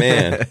 Oh,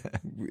 man.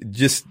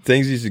 Just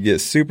things used to get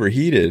super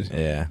heated.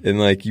 Yeah.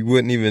 And you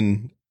wouldn't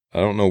even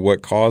don't know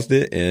what caused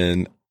it,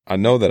 and I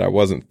know that I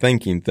wasn't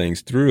thinking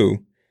things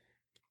through.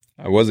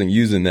 I wasn't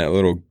using that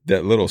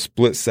little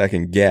split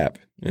second gap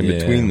in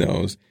between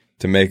those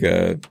to make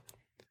a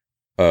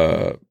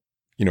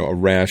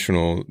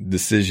rational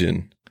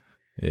decision.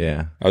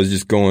 Yeah. I was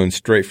just going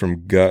straight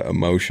from gut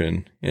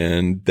emotion,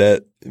 and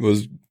it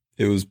was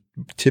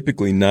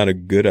typically not a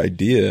good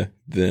idea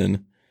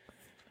then.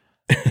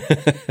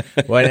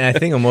 Well, and I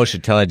think emotional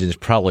intelligence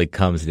probably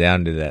comes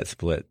down to that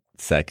split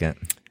second.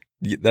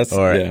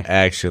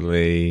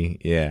 Actually,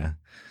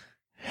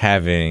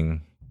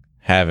 having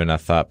a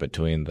thought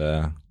between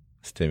the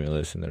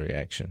stimulus and the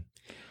reaction.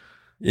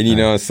 And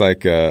it's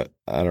like I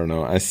don't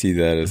know. I see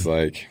that as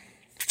like,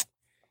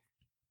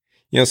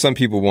 some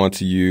people want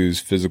to use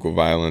physical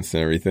violence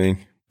and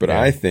everything, but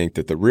I think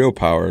that the real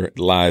power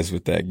lies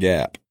with that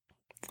gap.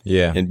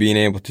 Yeah. And being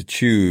able to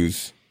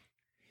choose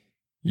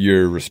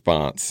your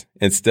response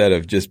instead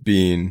of just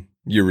being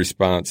your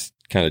response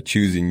kind of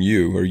choosing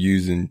you or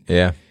using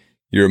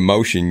your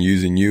emotion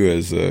using you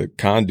as a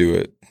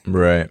conduit.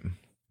 Right.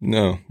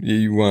 No,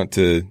 you want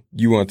to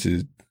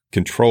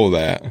control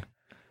that.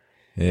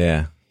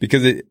 Yeah.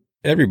 Because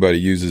everybody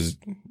uses,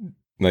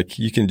 like,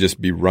 you can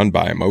just be run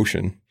by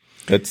emotion.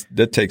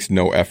 That takes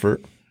no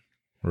effort.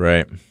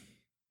 Right.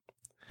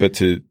 But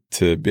to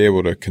be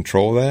able to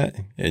control that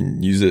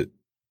and use it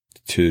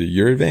to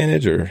your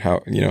advantage, or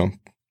how,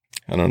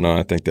 I don't know.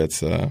 I think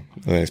that's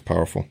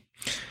powerful.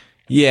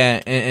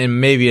 Yeah, and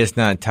maybe it's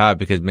not taught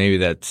because maybe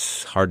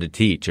that's hard to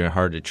teach or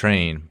hard to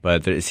train.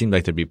 But it seems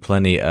like there'd be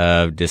plenty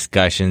of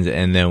discussions,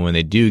 and then when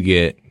they do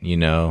get,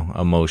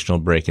 emotional,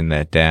 breaking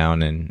that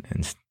down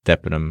and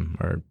stepping them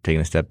or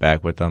taking a step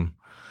back with them.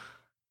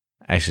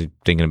 Actually,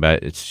 thinking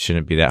about it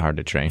shouldn't be that hard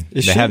to train.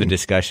 They have the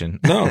discussion.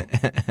 No,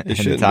 and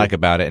to talk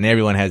about it, and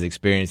everyone has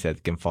experience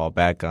that can fall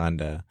back on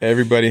to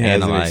everybody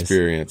has analyze. An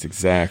experience,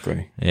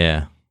 exactly.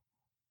 Yeah.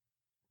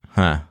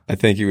 Huh. I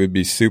think it would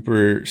be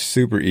super,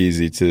 super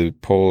easy to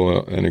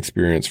pull an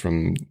experience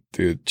from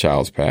the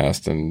child's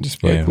past and just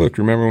be like, look,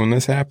 remember when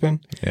this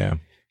happened? Yeah.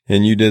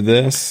 And you did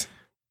this?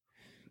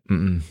 I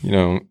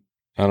don't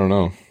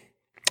know.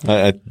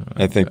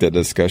 I think that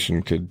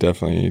discussion could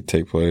definitely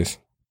take place.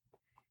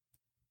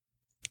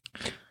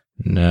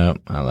 No,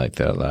 I like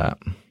that a lot.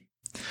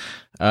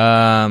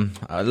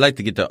 I'd like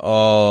to get to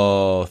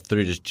all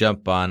three, just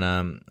jump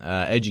on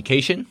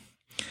education.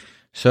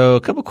 So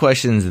a couple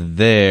questions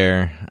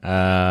there.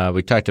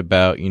 We talked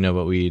about,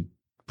 what we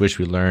wish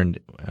we learned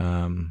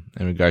in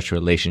regards to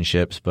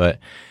relationships, but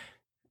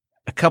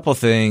a couple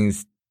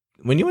things.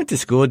 When you went to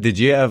school, did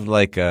you have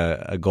like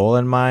a goal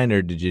in mind,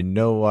 or did you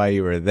know why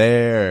you were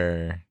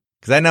there?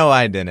 Because I know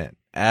I didn't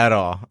at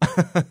all.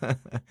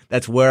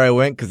 That's where I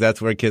went because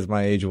that's where kids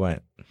my age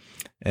went.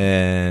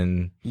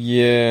 And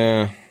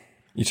yeah,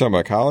 you talking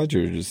about college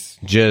or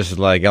just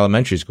like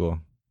elementary school?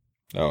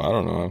 Oh, I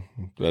don't know.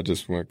 I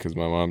just went because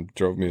my mom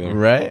drove me there.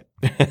 Right.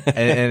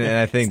 And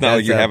I think it's not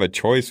like you have a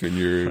choice when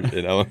you're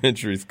in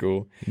elementary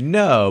school.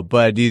 No,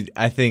 but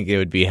I think it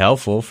would be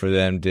helpful for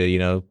them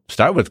to,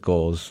 start with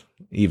goals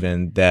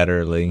even that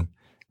early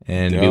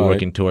and be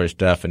working towards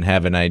stuff and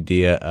have an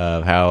idea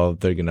of how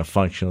they're going to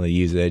functionally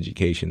use the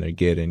education they're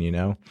getting,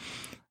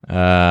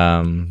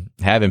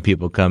 having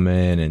people come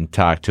in and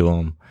talk to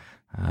them,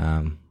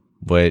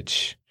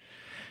 which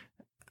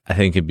I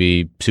think could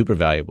be super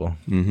valuable.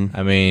 Mm-hmm.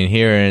 I mean,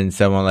 hearing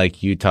someone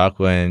like you talk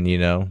when,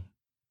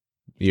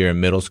 you're in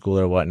middle school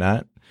or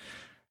whatnot,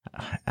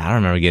 I don't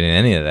remember getting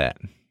any of that,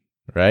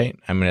 right?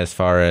 I mean, as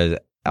far as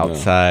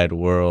outside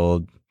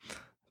world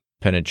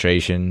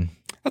penetration.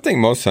 I think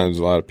most times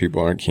a lot of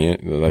people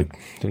they're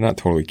not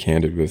totally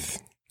candid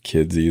with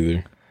kids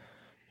either.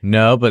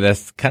 No, but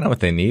that's kind of what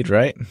they need,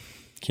 right?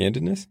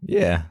 Candidness?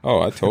 Yeah.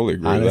 Oh, I totally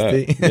agree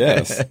with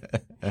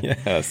that.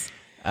 Yes.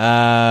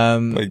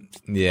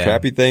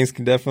 Crappy things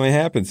can definitely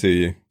happen to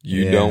you.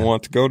 You don't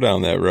want to go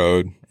down that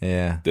road.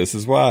 Yeah. This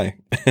is why.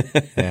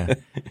 Yeah.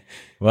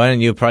 Well,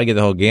 and you'll probably get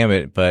the whole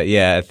gamut, but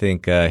yeah, I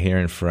think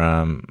hearing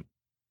from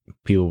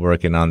people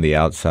working on the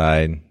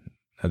outside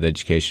of the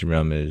education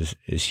realm is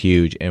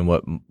huge. And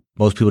what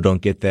most people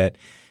don't get that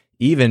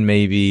even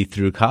maybe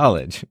through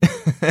college,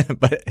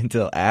 but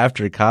until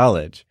after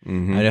college.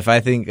 Mm-hmm. And if I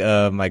think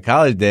of my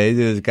college days,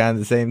 it was kind of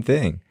the same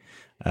thing.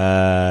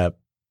 The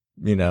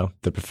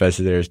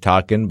professor there is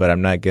talking, but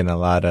I'm not getting a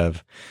lot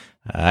of,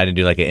 I didn't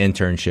do like an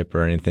internship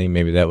or anything.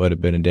 Maybe that would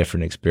have been a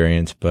different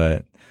experience,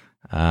 but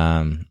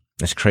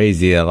it's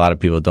crazy. A lot of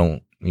people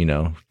don't,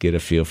 get a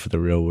feel for the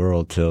real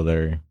world till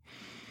they're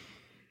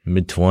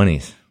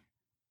mid-20s.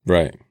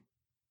 Right.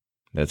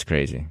 That's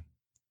crazy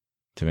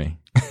to me.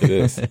 It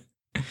is.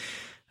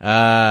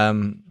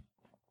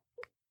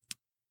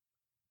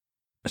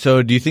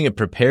 So do you think it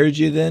prepared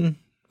you then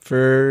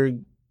for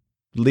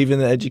leaving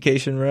the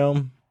education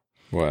realm?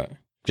 What?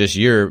 Just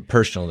your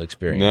personal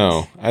experience?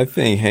 No, I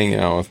think hanging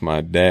out with my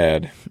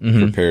dad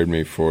prepared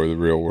me for the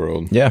real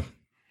world. Yeah.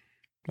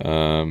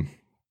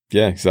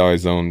 He's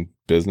always owned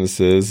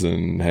businesses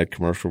and had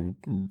commercial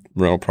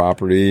rental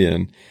property,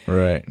 and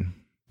right.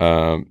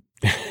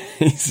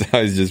 He's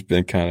always just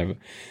been kind of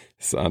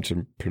this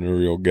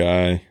entrepreneurial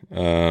guy,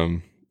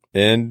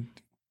 and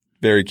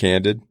very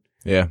candid.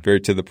 Yeah. Very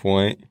to the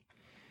point,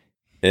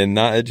 and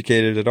not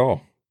educated at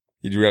all.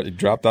 He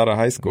dropped out of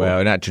high school.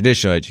 Well, not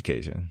traditional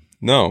education.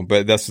 No,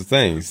 but that's the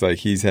thing. It's like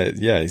he's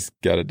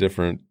got a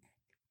different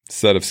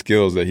set of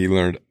skills that he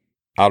learned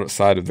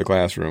outside of the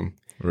classroom.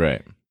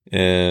 Right.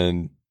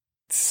 And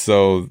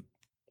so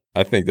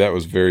I think that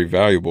was very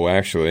valuable,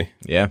 actually.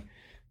 Yeah.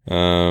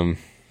 Yeah,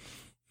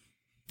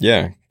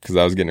 because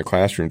I was getting a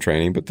classroom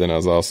training, but then I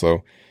was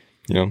also,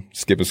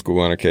 skipping school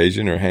on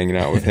occasion or hanging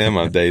out with him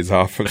on days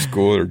off of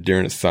school or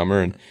during the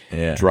summer and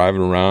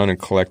driving around and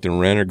collecting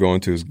rent or going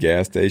to his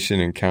gas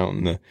station and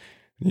counting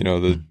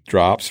the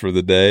drops for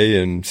the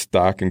day and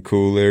stocking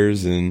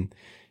coolers and,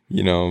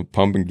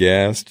 pumping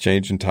gas,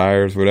 changing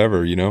tires,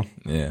 whatever,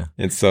 Yeah.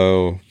 And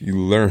so you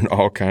learn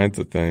all kinds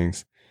of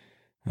things.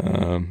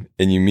 And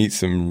you meet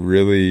some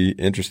really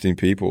interesting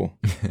people.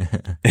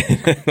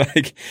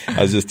 Like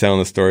I was just telling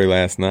the story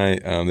last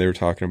night. They were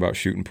talking about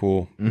shooting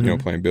pool,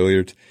 playing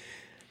billiards.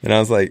 And I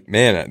was like,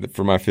 man,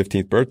 for my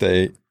 15th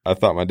birthday, I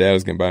thought my dad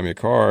was going to buy me a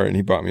car, and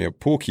he bought me a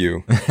pool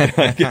cue.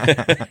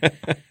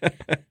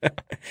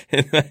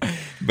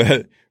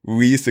 But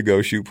we used to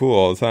go shoot pool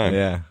all the time.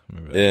 Yeah.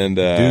 And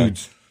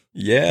dudes.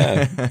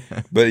 Yeah.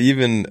 But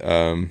even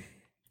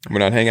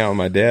when I'd hang out with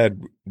my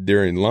dad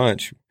during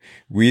lunch,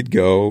 we'd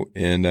go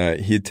and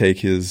he'd take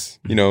his,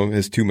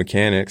 his two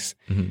mechanics.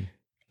 Mm-hmm.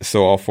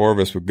 So all four of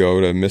us would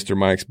go to Mr.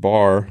 Mike's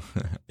bar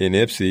in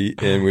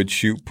Ypsi and would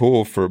shoot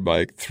pool for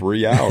like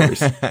 3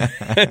 hours.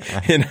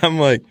 And I'm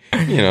like,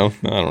 I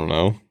don't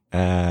know.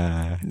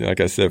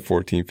 Like I said,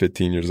 14,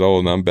 15 years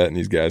old, and I'm betting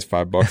these guys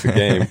 $5 a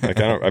game. Like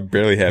I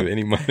barely have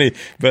any money.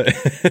 But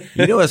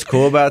you know what's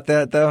cool about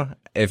that though?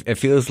 It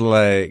feels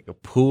like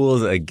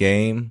pool's a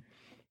game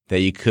that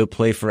you could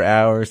play for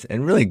hours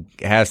and really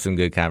have some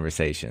good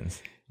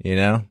conversations,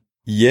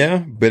 Yeah,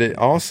 but it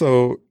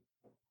also,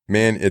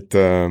 man, it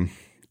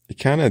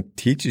kind of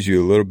teaches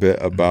you a little bit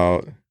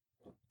about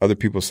other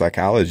people's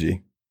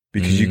psychology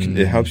because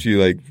it helps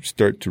you like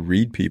start to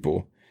read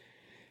people.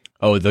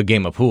 Oh, the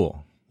game of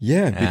pool.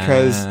 Yeah,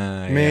 because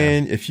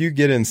man, if you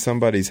get in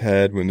somebody's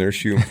head when they're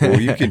shooting pool,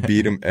 you can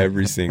beat them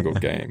every single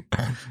game.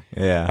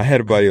 Yeah, I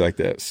had a buddy like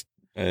that,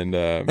 and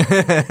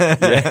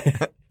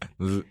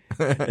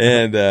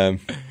and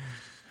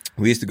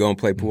we used to go and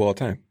play pool all the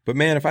time. But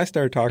man, if I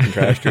started talking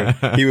trash to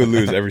him, he would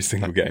lose every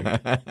single game.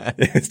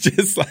 It's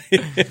just like,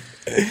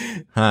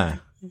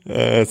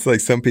 it's like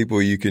some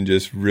people you can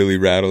just really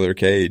rattle their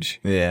cage.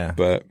 Yeah,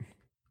 but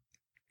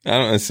I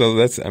don't know. So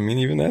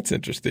even that's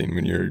interesting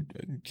when you're,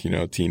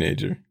 a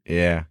teenager.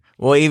 Yeah.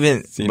 Well,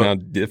 even seeing how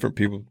different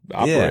people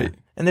operate. Yeah.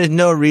 And there's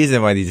no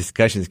reason why these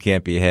discussions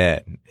can't be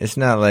had. It's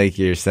not like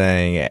you're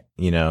saying,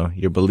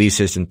 your belief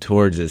system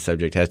towards this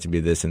subject has to be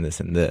this and this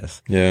and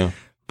this. Yeah.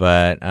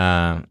 But,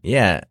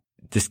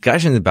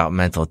 discussions about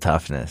mental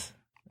toughness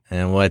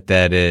and what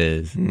that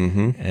is.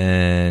 Mm-hmm.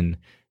 And,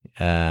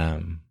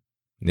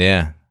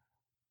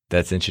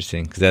 that's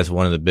interesting because that's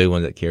one of the big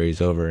ones that carries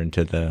over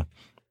into the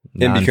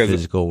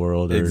non-physical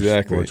world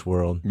or sports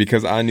world.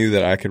 Because I knew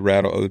that I could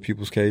rattle other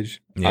people's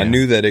cage. Yeah. I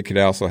knew that it could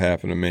also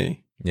happen to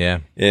me. Yeah.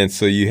 And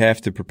so you have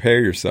to prepare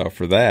yourself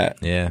for that.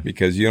 Yeah.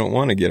 Because you don't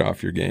want to get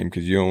off your game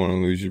because you don't want to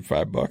lose your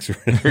 $5 or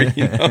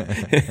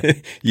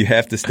whatever, You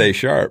have to stay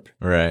sharp.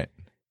 Right.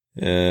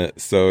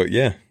 So,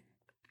 yeah.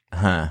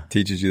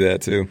 Teaches you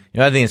that too.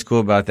 I think it's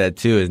cool about that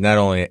too is not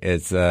only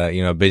it's,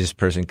 a business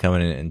person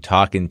coming in and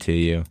talking to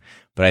you,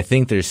 but I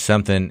think there's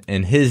something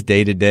in his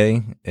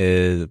day-to-day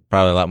is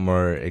probably a lot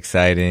more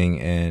exciting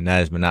and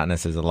not as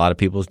monotonous as a lot of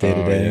people's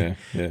day-to-day.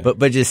 Yeah.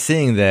 But just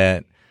seeing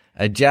that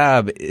a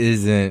job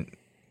isn't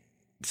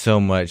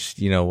so much,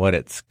 what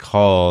it's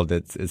called.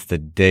 It's the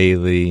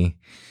daily,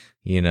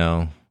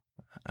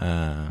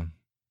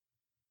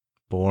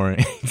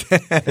 boring.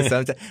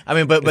 Sometimes,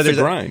 but it's there's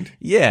a grind.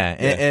 Yeah.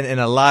 And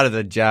a lot of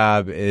the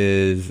job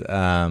is,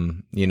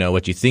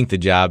 what you think the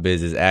job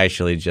is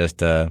actually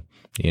just a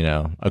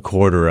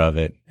quarter of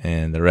it,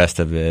 and the rest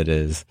of it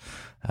is,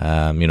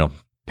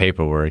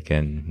 paperwork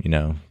and,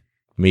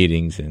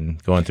 meetings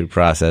and going through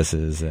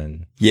processes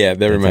and. Yeah,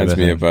 that reminds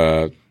me of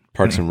a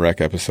Parks and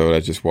Rec episode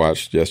I just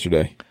watched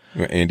yesterday.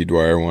 Andy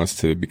Dwyer wants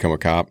to become a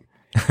cop.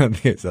 So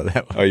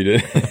that one. Oh, you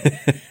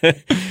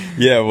did?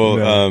 Yeah, well,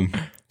 no.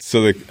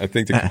 So I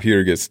think the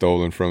computer gets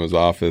stolen from his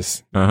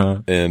office,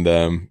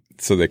 and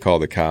so they call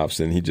the cops,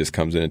 and he just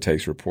comes in and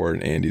takes a report,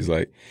 and Andy's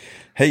like,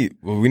 hey,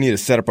 well, we need to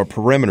set up a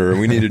perimeter, and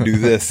we need to do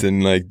this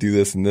and like do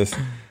this and this.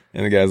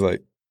 And the guy's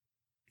like,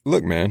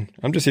 look, man,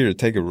 I'm just here to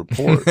take a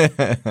report.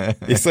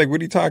 It's like,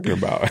 what are you talking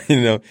about?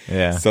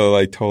 Yeah. So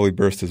like totally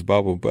burst his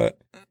bubble, but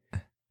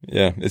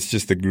yeah, it's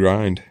just a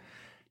grind.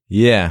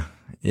 Yeah.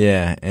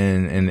 Yeah.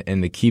 And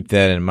to keep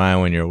that in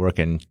mind when you're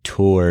working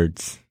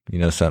towards,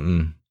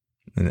 something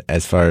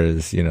as far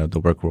as,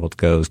 the work world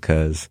goes,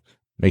 because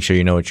make sure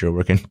you know what you're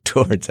working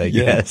towards, I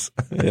guess.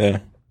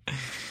 Yeah.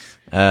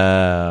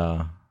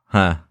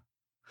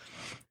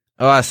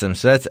 Awesome.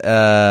 So that's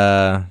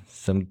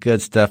some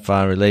good stuff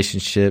on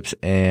relationships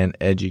and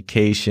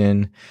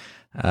education.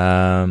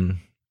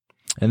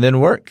 And then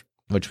work,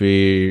 which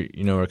we're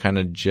kind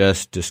of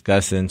just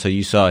discussing. So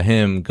you saw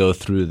him go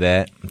through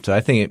that. So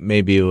I think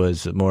maybe it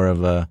was more of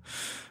the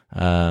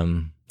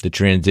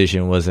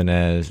transition wasn't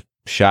as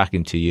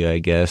shocking to you, I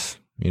guess,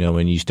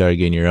 when you started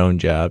getting your own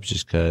jobs,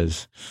 just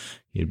because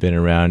you'd been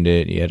around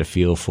it, you had a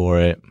feel for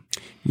it.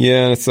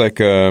 Yeah, and it's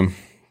like,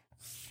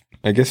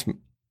 I guess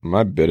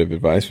my bit of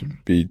advice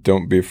would be,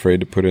 don't be afraid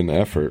to put in the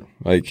effort.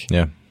 Like,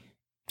 yeah,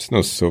 it's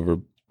no silver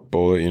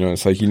bullet,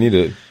 it's like you need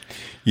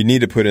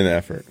to put in the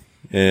effort.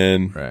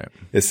 And right.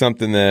 It's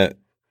something that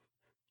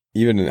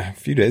even a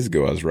few days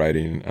ago I was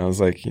writing, and I was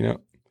like, I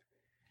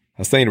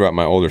was thinking about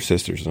my older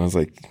sisters, and I was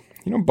like,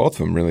 both of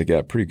them really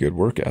got pretty good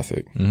work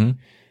ethic. Mm-hmm.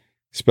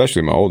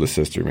 Especially my oldest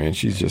sister, man.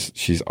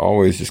 She's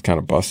always just kind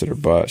of busted her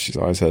butt. She's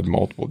always had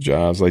multiple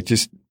jobs. Like,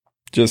 just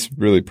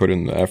really put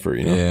in the effort,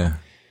 Yeah.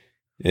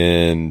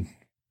 And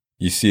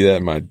you see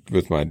that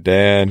with my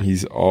dad.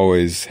 He's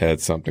always had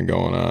something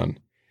going on.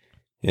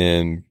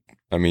 And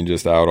I mean,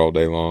 just out all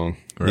day long.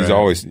 Right. He's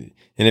always, and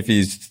if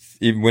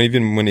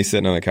even when he's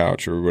sitting on the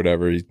couch or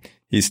whatever,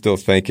 he's still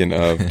thinking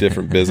of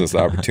different business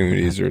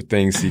opportunities or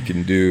things he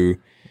can do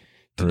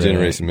to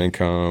generate some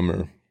income.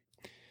 Or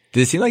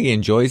does it seem like he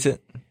enjoys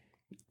it?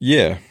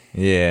 Yeah.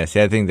 Yeah.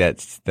 See, I think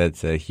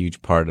that's a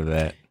huge part of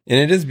that. And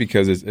it is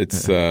because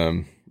it's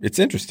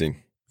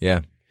interesting.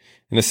 Yeah.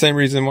 And the same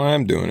reason why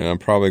I'm doing it, I'm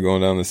probably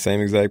going down the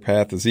same exact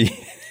path as he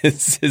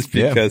is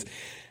because,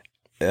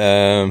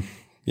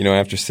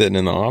 after sitting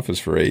in the office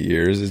for 8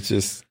 years, it's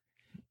just,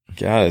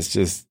 God,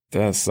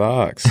 that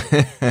sucks.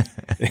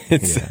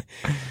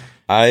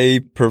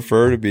 I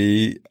prefer to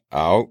be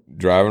out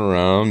driving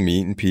around,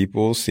 meeting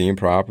people, seeing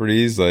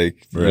properties,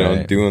 like,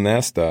 doing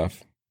that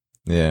stuff.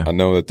 Yeah. I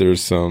know that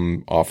there's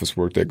some office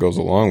work that goes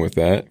along with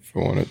that if I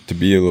want it to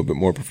be a little bit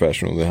more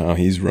professional than how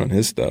he's run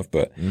his stuff,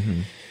 but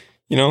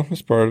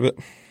it's part of it.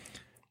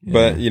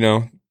 Yeah.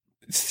 But,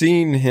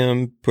 seeing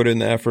him put in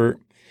the effort,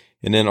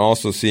 and then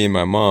also seeing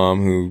my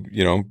mom, who,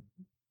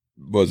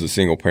 was a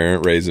single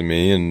parent raising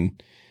me,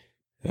 and,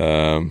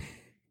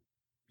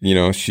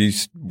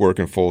 she's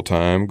working full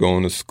time,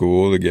 going to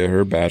school to get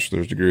her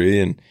bachelor's degree.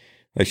 And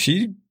like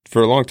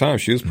for a long time,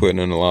 she was putting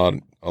in a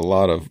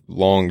lot of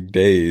long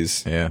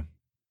days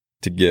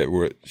to get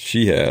what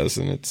she has.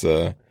 And it's,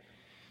 I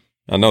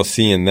know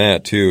seeing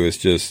that too, is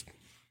just,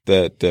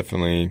 that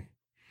definitely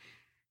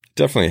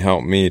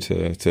helped me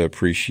to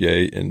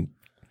appreciate. And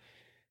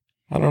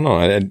I don't know.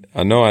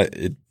 I know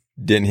it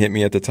didn't hit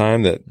me at the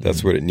time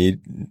that's what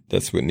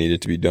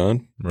needed to be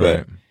done. Right.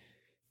 But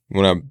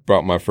when I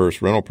bought my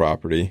first rental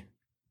property,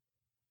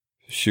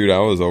 shoot, I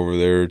was over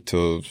there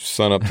till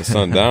sun up to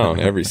sundown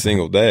every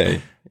single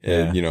day.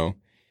 And,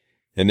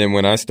 and then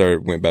when I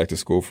went back to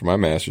school for my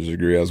master's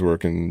degree, I was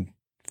working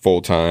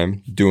full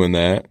time doing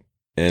that,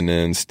 and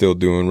then still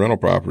doing rental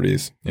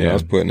properties. Yeah. I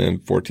was putting in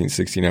 14,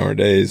 16-hour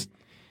days.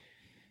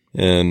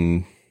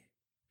 And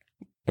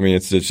I mean,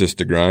 it's just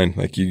a grind.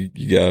 Like, you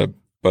gotta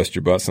bust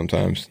your butt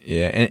sometimes.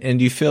 Yeah. And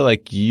do you feel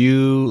like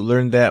you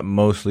learned that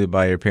mostly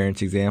by your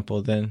parents'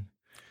 example then?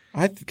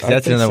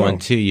 That's another one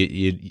too.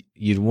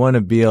 You'd want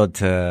to be able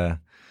to,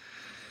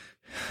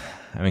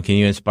 I mean, can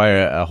you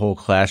inspire a whole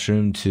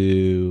classroom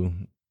to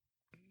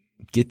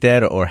get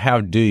that? Or how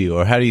do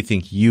you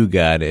think you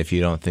got it if you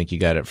don't think you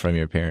got it from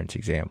your parents'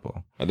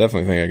 example? I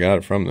definitely think I got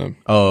it from them.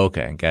 Oh,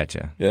 okay.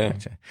 Gotcha. Yeah.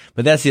 Gotcha.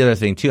 But that's the other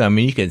thing too. I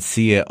mean, you can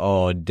see it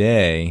all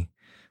day,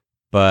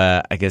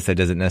 but I guess that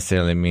doesn't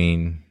necessarily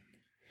mean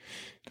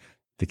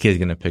the kid's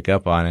going to pick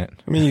up on it.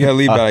 I mean, you got to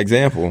lead by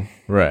example.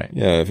 Right.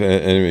 Yeah.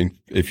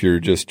 If you're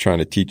just trying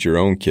to teach your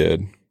own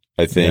kid,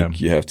 I think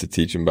you have to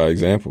teach them by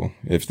example.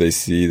 If they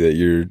see that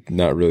you're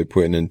not really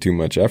putting in too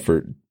much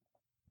effort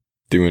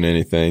doing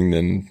anything,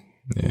 then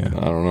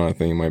I don't know. I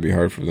think it might be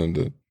hard for them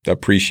to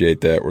appreciate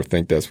that or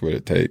think that's what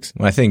it takes.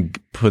 Well, I think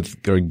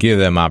give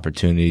them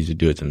opportunities to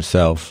do it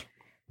themselves,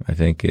 I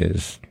think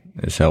is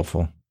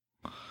helpful.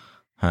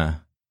 Huh.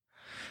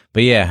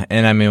 But yeah,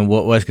 and I mean,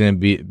 what's going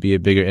to be a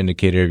bigger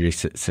indicator of your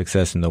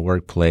success in the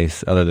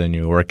workplace other than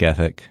your work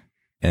ethic?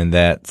 And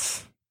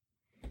that's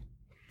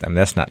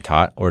not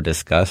taught or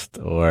discussed,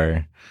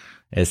 or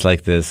it's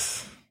like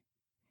this,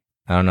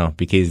 I don't know,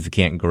 because they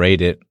can't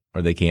grade it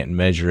or they can't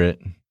measure it.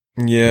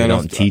 Yeah. They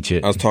don't teach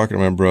it. I was talking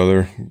to my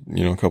brother,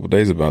 a couple of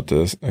days ago about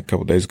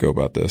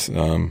this.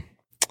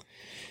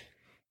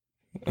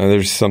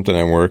 There's something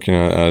at work,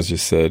 I was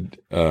just said,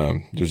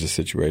 there's a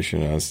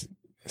situation. I said,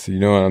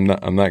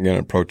 what, I'm not going to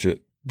approach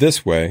it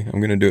this way. I'm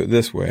going to do it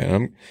this way.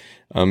 And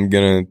I'm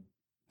going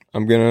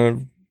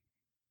to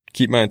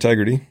keep my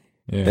integrity.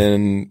 Yeah.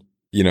 And,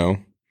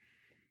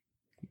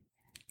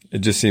 it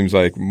just seems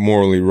like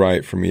morally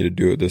right for me to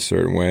do it this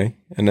certain way.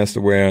 And that's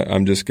the way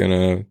I'm just going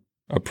to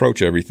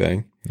approach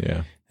everything.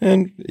 Yeah.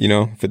 And,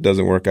 if it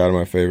doesn't work out in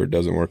my favor, it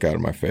doesn't work out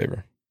in my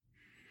favor.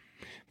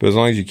 But as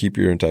long as you keep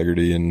your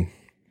integrity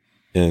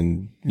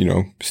and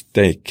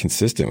stay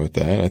consistent with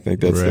that, I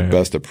think that's the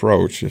best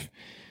approach. If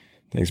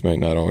things might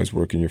not always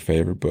work in your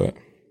favor, but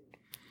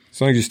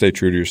as long as you stay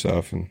true to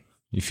yourself and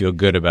you feel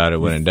good about it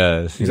when it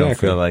does. You don't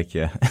feel like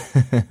you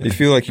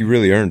feel like you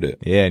really earned it.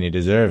 Yeah, and you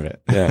deserve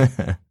it.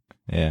 Yeah.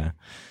 Yeah.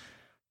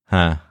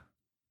 Huh.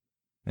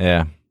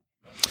 Yeah.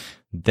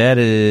 That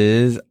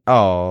is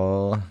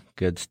all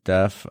good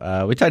stuff.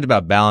 We talked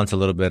about balance a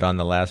little bit on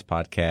the last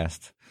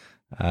podcast.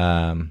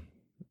 And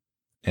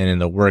in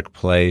the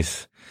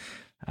workplace,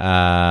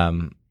 I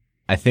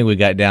think we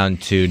got down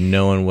to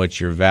knowing what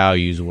your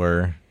values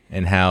were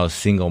and how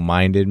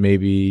single-minded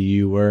maybe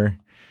you were.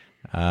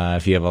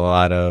 If you have a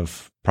lot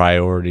of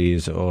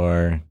priorities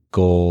or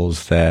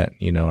goals that,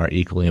 are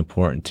equally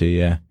important to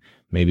you,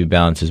 maybe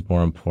balance is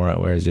more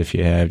important. Whereas if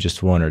you have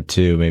just one or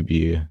two,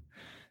 maybe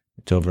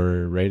it's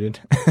overrated.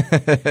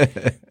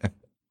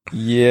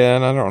 Yeah,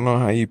 and I don't know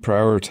how you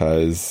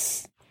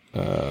prioritize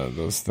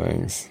those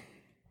things.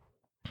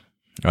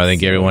 I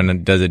think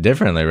everyone does it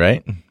differently,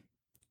 right?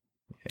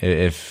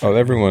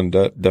 Everyone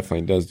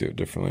definitely does do it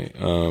differently.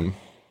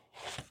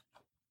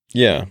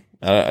 Yeah,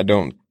 I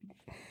don't.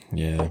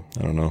 Yeah,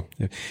 I don't know.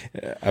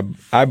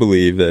 I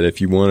believe that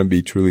if you want to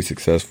be truly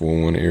successful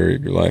in one area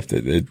of your life,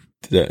 that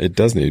it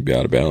does need to be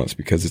out of balance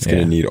because it's going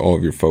to need all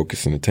of your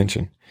focus and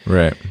attention.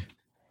 Right.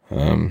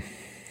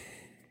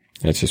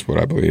 That's just what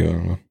I believe. I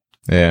don't know.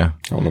 Yeah.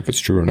 I don't know if it's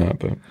true or not,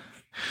 but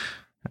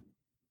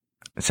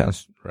it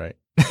sounds right.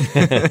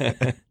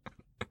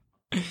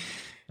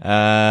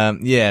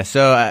 Yeah.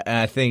 So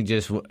I think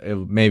just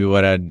maybe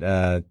what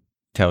I'd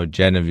tell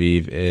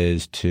Genevieve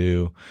is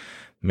to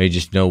maybe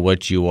just know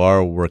what you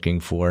are working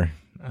for,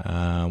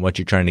 what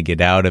you're trying to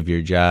get out of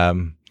your job.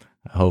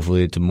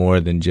 Hopefully it's more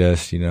than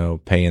just,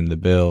 paying the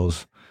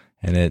bills,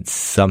 and it's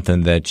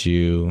something that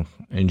you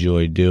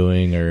enjoy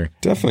doing, or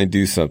definitely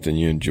do something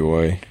you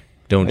enjoy.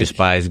 Don't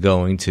despise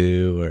going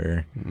to,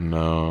 or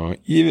no,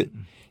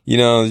 even,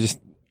 just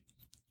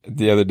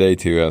the other day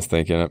too, I was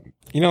thinking,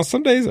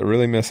 some days I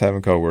really miss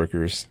having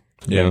coworkers.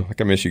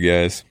 Like I miss you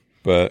guys,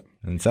 but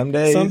and some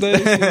days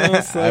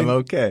it's like, I'm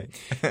okay.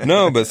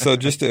 No, but so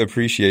just to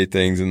appreciate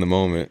things in the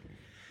moment.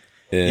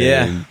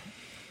 And,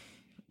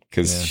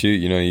 because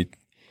shoot,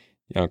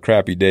 on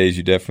crappy days,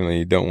 you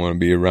definitely don't want to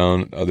be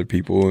around other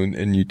people,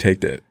 and you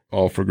take that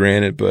all for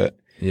granted. But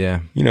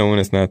when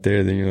it's not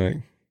there, then you're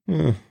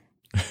like,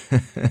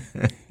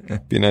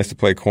 be nice to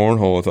play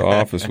cornhole at the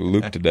office with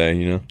Luke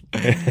today,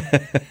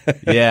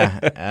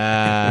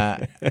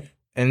 Yeah,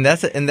 and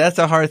that's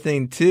a hard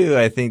thing too.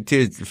 I think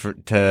too,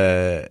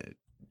 to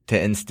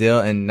instill,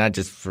 and not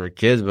just for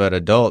kids but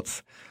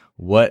adults,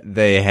 what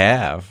they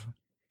have.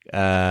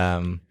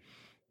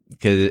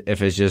 Because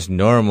if it's just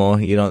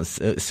normal, you don't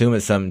assume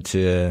it's something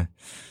to,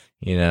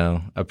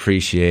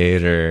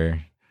 appreciate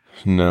or.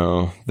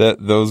 No,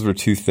 those were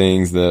two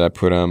things that I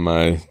put on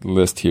my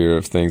list here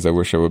of things I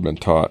wish I would have been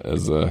taught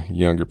as a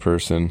younger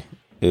person,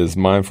 is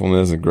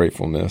mindfulness and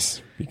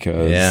gratefulness,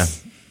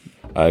 because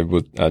I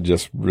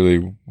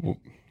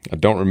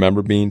don't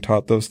remember being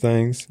taught those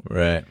things.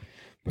 Right.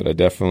 But I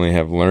definitely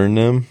have learned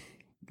them,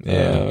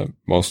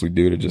 mostly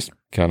due to just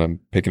kind of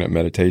picking up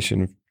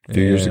meditation a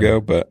few years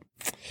ago. But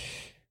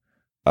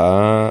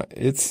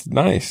it's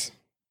nice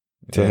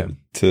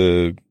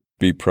to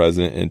be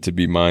present and to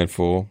be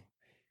mindful.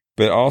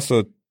 But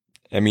also,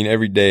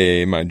 every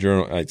day in my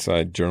journal, I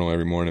journal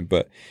every morning,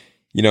 but,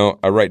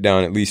 I write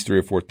down at least 3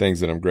 or 4 things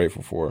that I'm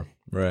grateful for.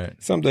 Right.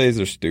 Some days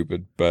are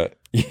stupid, but,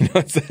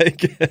 it's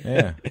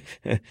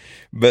like,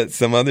 but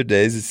some other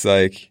days it's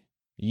like.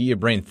 You get your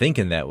brain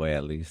thinking that way,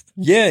 at least.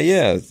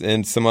 Yeah.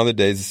 And some other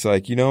days it's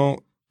like,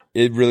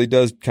 it really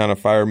does kind of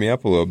fire me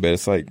up a little bit.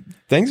 It's like,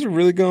 things are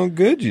really going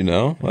good,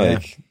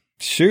 like,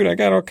 shoot, I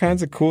got all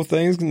kinds of cool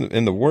things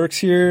in the works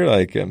here.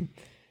 Like,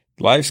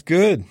 life's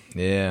good.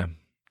 Yeah.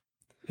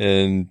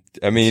 And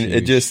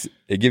it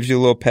gives you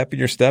a little pep in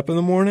your step in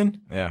the morning.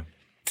 Yeah.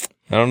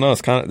 I don't know.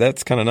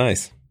 That's kind of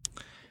nice.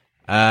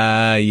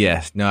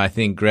 Yes. No, I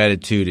think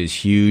gratitude is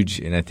huge.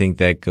 And I think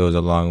that goes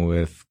along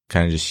with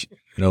kind of just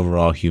an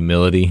overall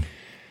humility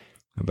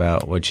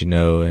about what you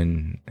know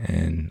and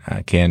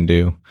can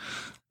do.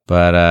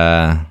 But,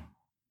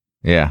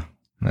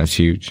 that's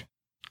huge.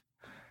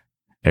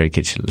 Every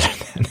kid should learn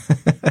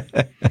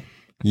that.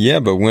 Yeah.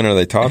 But when are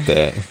they taught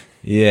that?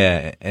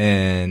 Yeah.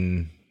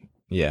 And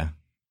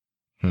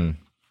I'm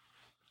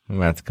going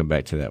to have to come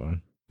back to that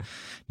one.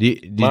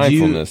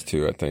 Mindfulness,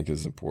 too, I think,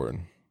 is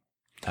important.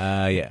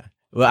 Yeah.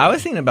 Well, I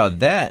was thinking about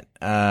that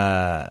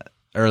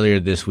earlier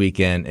this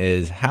weekend,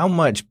 is how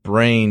much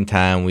brain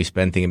time we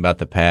spend thinking about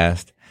the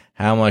past,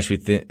 how much we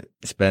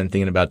spend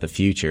thinking about the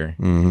future.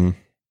 Mm-hmm.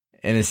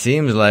 And it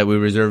seems like we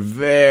reserve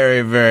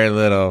very, very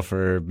little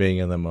for being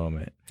in the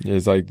moment.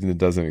 It's like it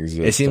doesn't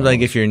exist. It seems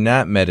like if you're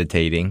not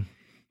meditating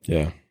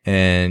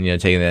and,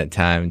 taking that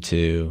time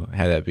to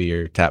have that be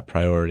your top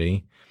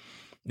priority,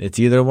 it's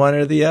either one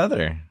or the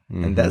other.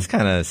 Mm-hmm. And that's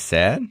kind of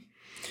sad.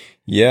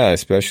 Yeah,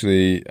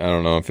 especially, I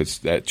don't know if it's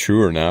that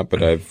true or not,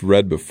 but I've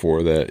read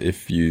before that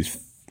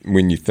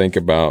when you think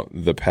about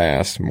the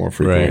past more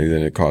frequently,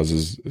 then it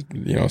causes,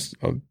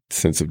 a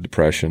sense of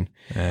depression.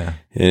 Yeah.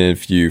 And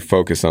if you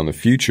focus on the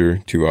future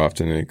too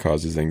often, it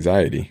causes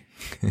anxiety.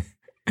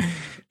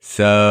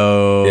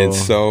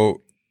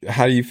 So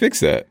how do you fix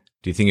that?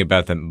 Do you think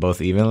about them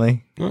both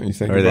evenly? No, you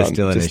think or are about they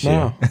still an issue?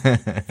 Now.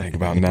 Think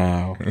about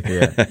now.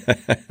 Yeah.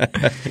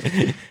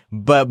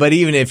 But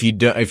even if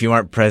you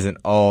aren't present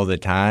all the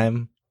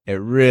time, it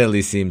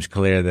really seems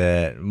clear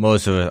that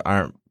most of us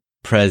aren't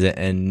present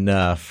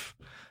enough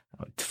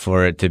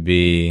for it to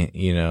be,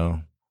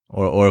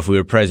 or if we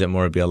were present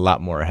more, it'd be a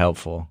lot more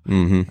helpful.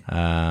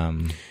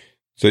 Mm-hmm.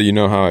 So you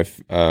know how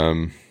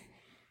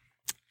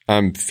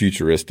I'm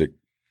futuristic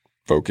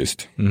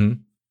focused.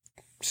 Mm-hmm.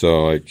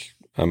 So like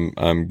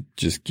I'm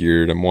just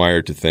geared. I'm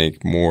wired to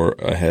think more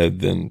ahead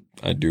than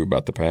I do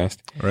about the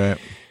past. Right.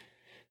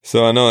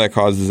 So I know that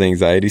causes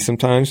anxiety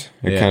sometimes.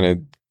 I kind of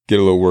get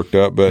a little worked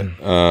up, but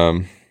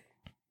I've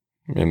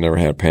never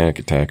had a panic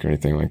attack or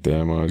anything like that.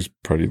 I'm always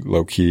pretty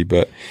low key,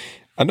 but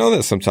I know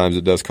that sometimes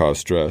it does cause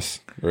stress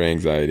or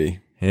anxiety.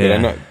 Yeah. But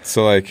I'm not,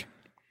 so like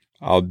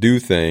I'll do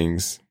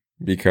things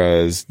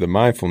because the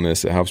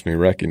mindfulness, it helps me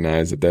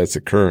recognize that that's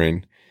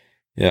occurring,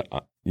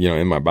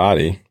 in my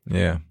body.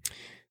 Yeah.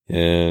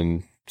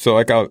 And so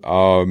like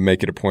I'll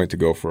make it a point to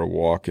go for a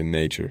walk in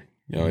nature.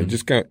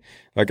 Just kind of,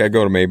 like I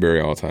go to Mayberry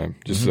all the time.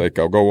 Just like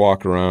I'll go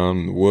walk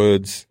around the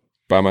woods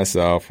by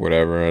myself,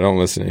 whatever. I don't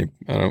listen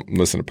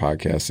to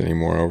podcasts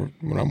anymore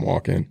when I'm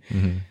walking.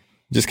 Mm-hmm.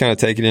 Just kind of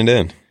take it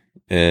in.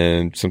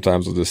 And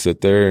sometimes I'll just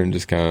sit there and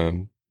just kind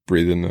of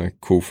breathe in the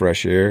cool,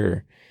 fresh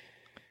air,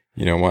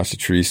 or, watch the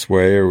trees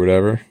sway or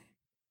whatever.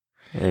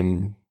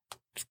 And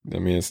I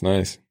mean, it's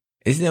nice.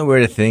 Isn't it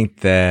weird to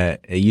think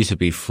that it used to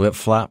be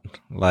flip-flopped?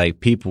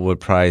 Like people would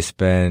probably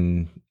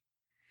spend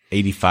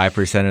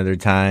 85% of their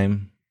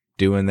time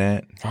doing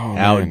that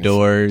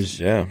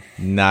outdoors.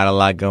 Not a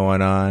lot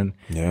going on.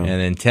 Yeah. And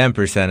then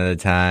 10% of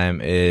the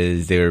time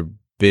is they were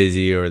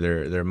busy or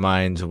their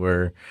minds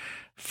were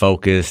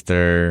focused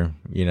or,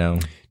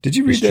 Did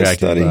you read that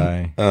study?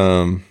 By.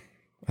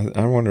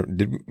 I wonder,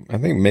 I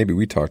think maybe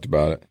we talked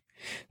about it.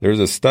 There was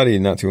a study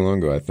not too long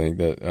ago, I think,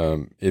 that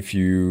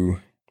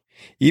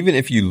even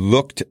if you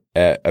looked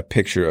at a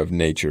picture of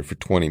nature for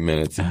 20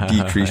 minutes, it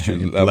decreased your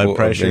level blood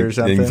pressure of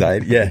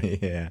anxiety. Yeah.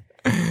 Yeah.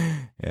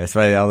 That's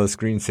why all the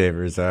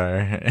screensavers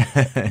are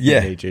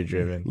nature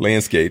driven.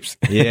 Landscapes.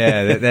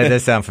 Yeah, that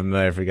does sound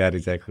familiar. I forgot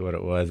exactly what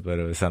it was, but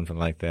it was something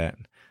like that.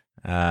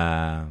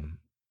 I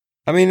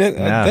mean,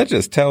 that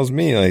just tells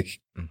me,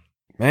 like,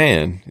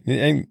 man,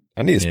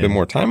 I need to spend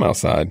more time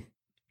outside.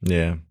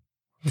 Yeah.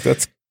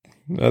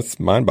 That's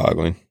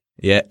mind-boggling.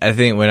 Yeah, I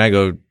think when I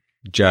go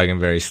jogging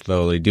very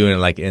slowly, doing it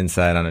like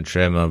inside on a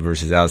treadmill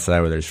versus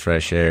outside where there's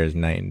fresh air is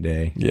night and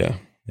day. Yeah.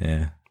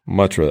 Yeah.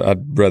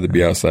 I'd rather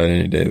be outside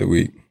any day of the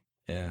week.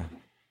 Yeah.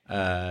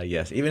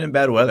 Yes. Even in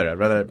bad weather. I'd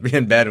rather be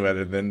in bad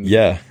weather than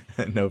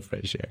no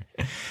fresh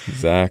air.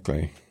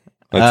 Exactly.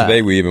 Like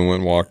today we even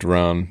went and walked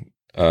around,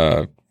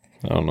 I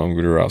don't know,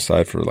 we were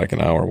outside for like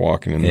an hour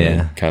walking in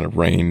the kind of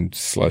rain,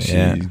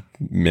 slushy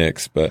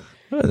mix, but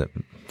what was it?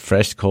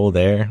 Fresh, cold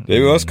air. It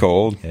was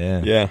cold.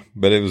 Yeah. Yeah.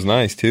 But it was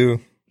nice too.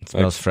 It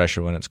smells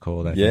fresher when it's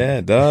cold, I think. Yeah,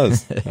 it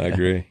does. I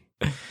agree.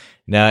 It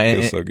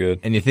feels so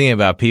good. And you think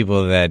about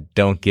people that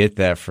don't get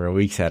that for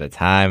weeks at a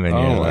time, and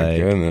you're like, oh my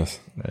goodness.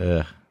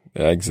 Ugh.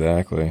 Yeah,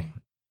 exactly.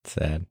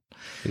 Sad.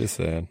 It is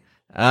sad.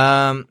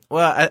 Well,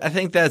 I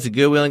think that's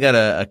good. We only got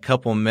a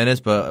couple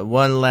minutes, but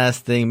one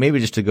last thing, maybe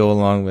just to go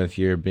along with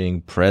your being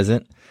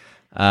present.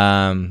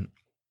 And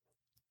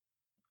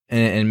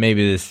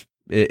maybe this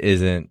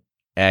isn't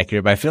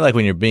accurate, but I feel like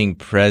when you're being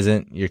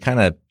present, you're kind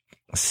of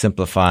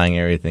simplifying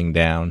everything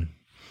down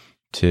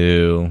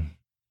to,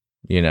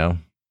 the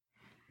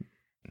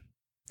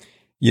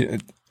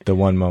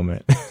one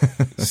moment.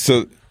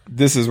 So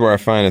this is where I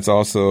find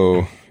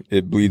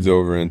it bleeds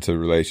over into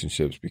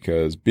relationships,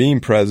 because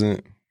being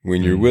present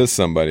when you're with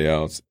somebody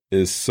else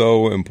is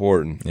so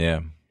important.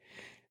 Yeah.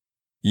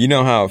 You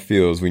know how it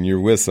feels when you're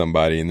with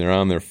somebody and they're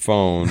on their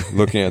phone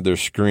looking at their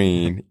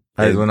screen.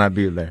 I just will not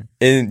be there.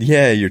 And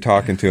you're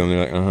talking to them.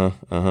 They're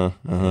like,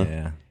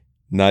 Yeah.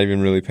 Not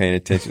even really paying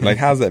attention. Like,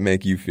 how does that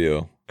make you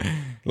feel?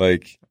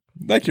 Like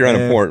you're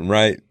unimportant,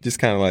 right? Just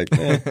kind of like,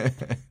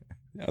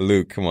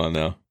 Luke, come on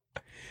now.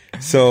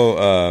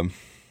 So,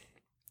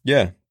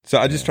 So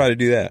I just try to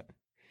do that.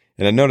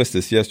 And I noticed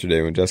this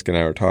yesterday when Jessica and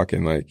I were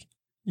talking, like,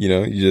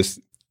 you just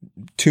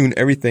tune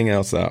everything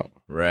else out.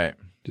 Right.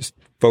 Just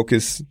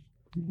focus,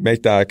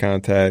 make the eye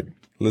contact,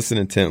 listen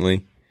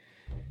intently.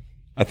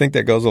 I think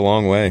that goes a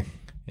long way.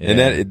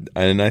 Yeah.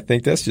 And I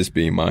think that's just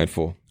being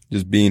mindful,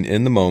 just being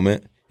in the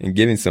moment and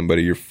giving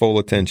somebody your full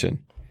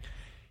attention.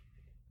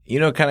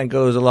 Kind of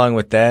goes along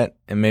with that,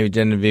 and maybe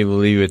Genevieve will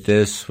leave with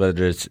this,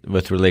 whether it's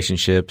with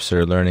relationships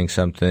or learning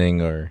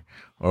something or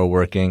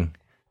working.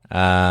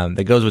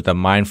 That goes with the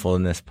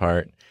mindfulness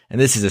part. And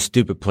this is a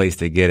stupid place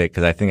to get it,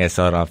 because I think I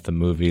saw it off the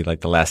movie,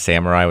 like The Last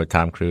Samurai with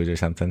Tom Cruise or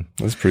something.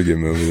 That's a pretty good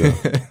movie,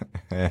 though.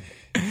 Yeah.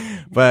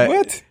 But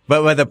what?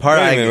 But the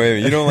part wait a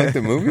minute. You don't like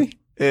the movie?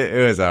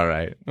 It was all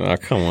right. Oh,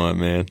 come on,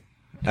 man.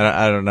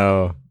 I don't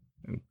know.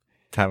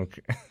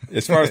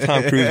 As far as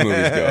Tom Cruise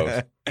movies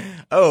goes.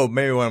 Oh,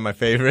 maybe one of my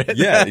favorites.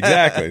 Yeah,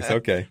 exactly. It's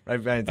okay.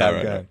 Right behind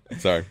Top Gun.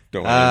 Sorry.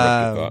 Don't want to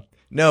interrupt your thought.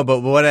 No,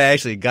 but what I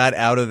actually got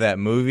out of that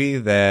movie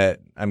that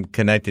I'm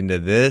connecting to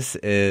this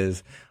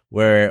is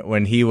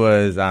when he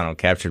was, I don't know,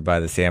 captured by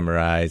the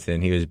samurais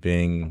and he was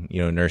being,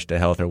 nursed to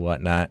health or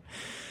whatnot.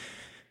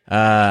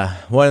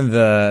 One of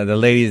the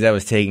ladies that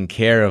was taking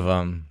care of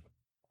him,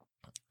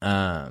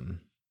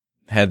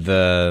 had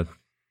the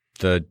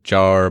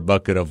jar,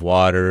 bucket of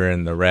water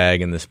and the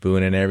rag and the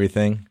spoon and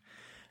everything.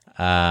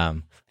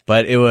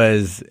 But it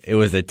was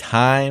the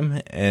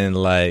time and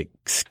like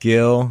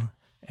skill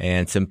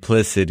and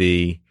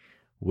simplicity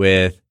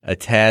with a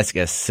task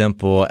as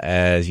simple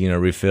as,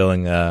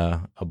 refilling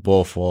a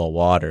bowl full of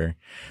water.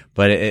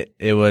 But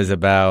it was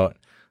about,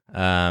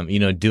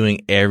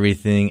 doing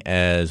everything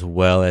as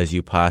well as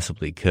you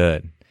possibly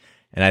could.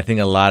 And I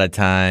think a lot of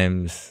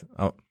times,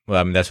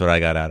 that's what I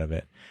got out of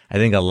it. I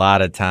think a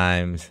lot of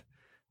times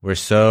we're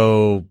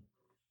so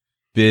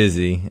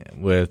busy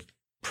with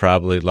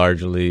probably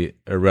largely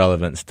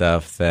irrelevant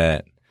stuff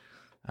that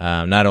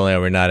not only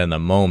are we not in the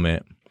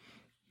moment,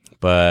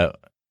 but,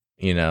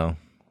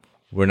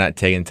 we're not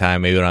taking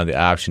time. Maybe we don't have the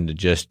option to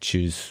just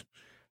choose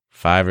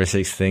 5 or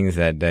 6 things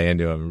that day and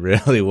do them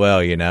really well,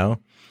 I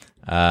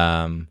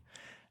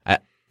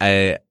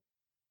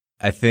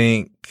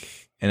think,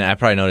 and I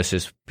probably noticed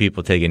this,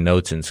 people taking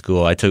notes in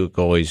school. I took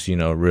always,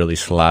 really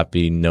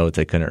sloppy notes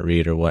I couldn't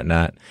read or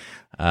whatnot.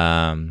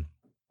 And,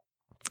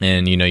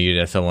 you'd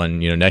have someone,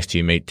 next to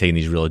you taking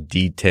these real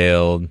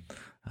detailed,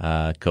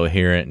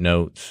 coherent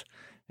notes.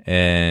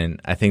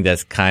 And I think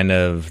that's kind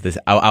of this.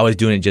 I was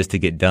doing it just to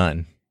get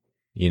done,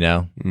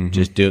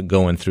 just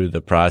going through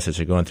the process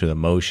or going through the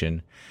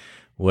motion,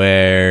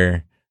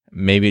 where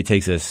maybe it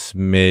takes a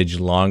smidge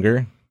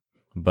longer,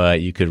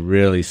 but you could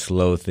really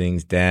slow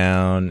things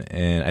down.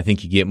 And I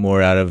think you get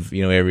more out of,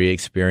 every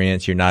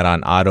experience. You're not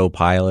on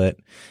autopilot.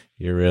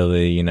 You're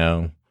really,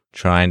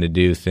 trying to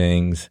do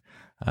things,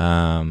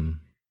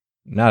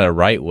 not a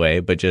right way,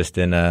 but just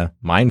in a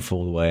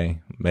mindful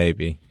way,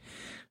 maybe.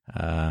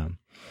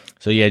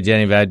 So yeah,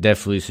 Genevieve, I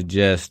definitely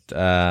suggest,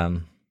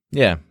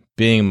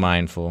 being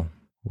mindful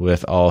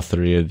with all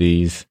 3 of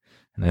these.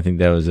 And I think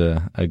that was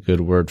a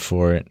good word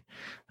for it.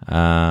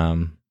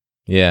 Don't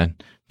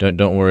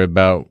worry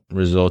about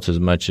results as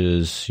much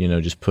as,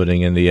 just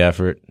putting in the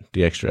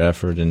extra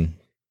effort and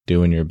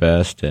doing your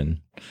best. And,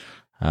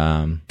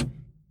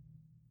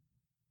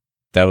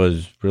 that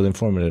was really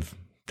informative.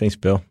 Thanks,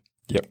 Bill.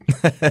 Yep.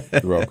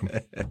 You're welcome.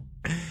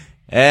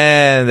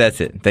 And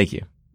that's it. Thank you.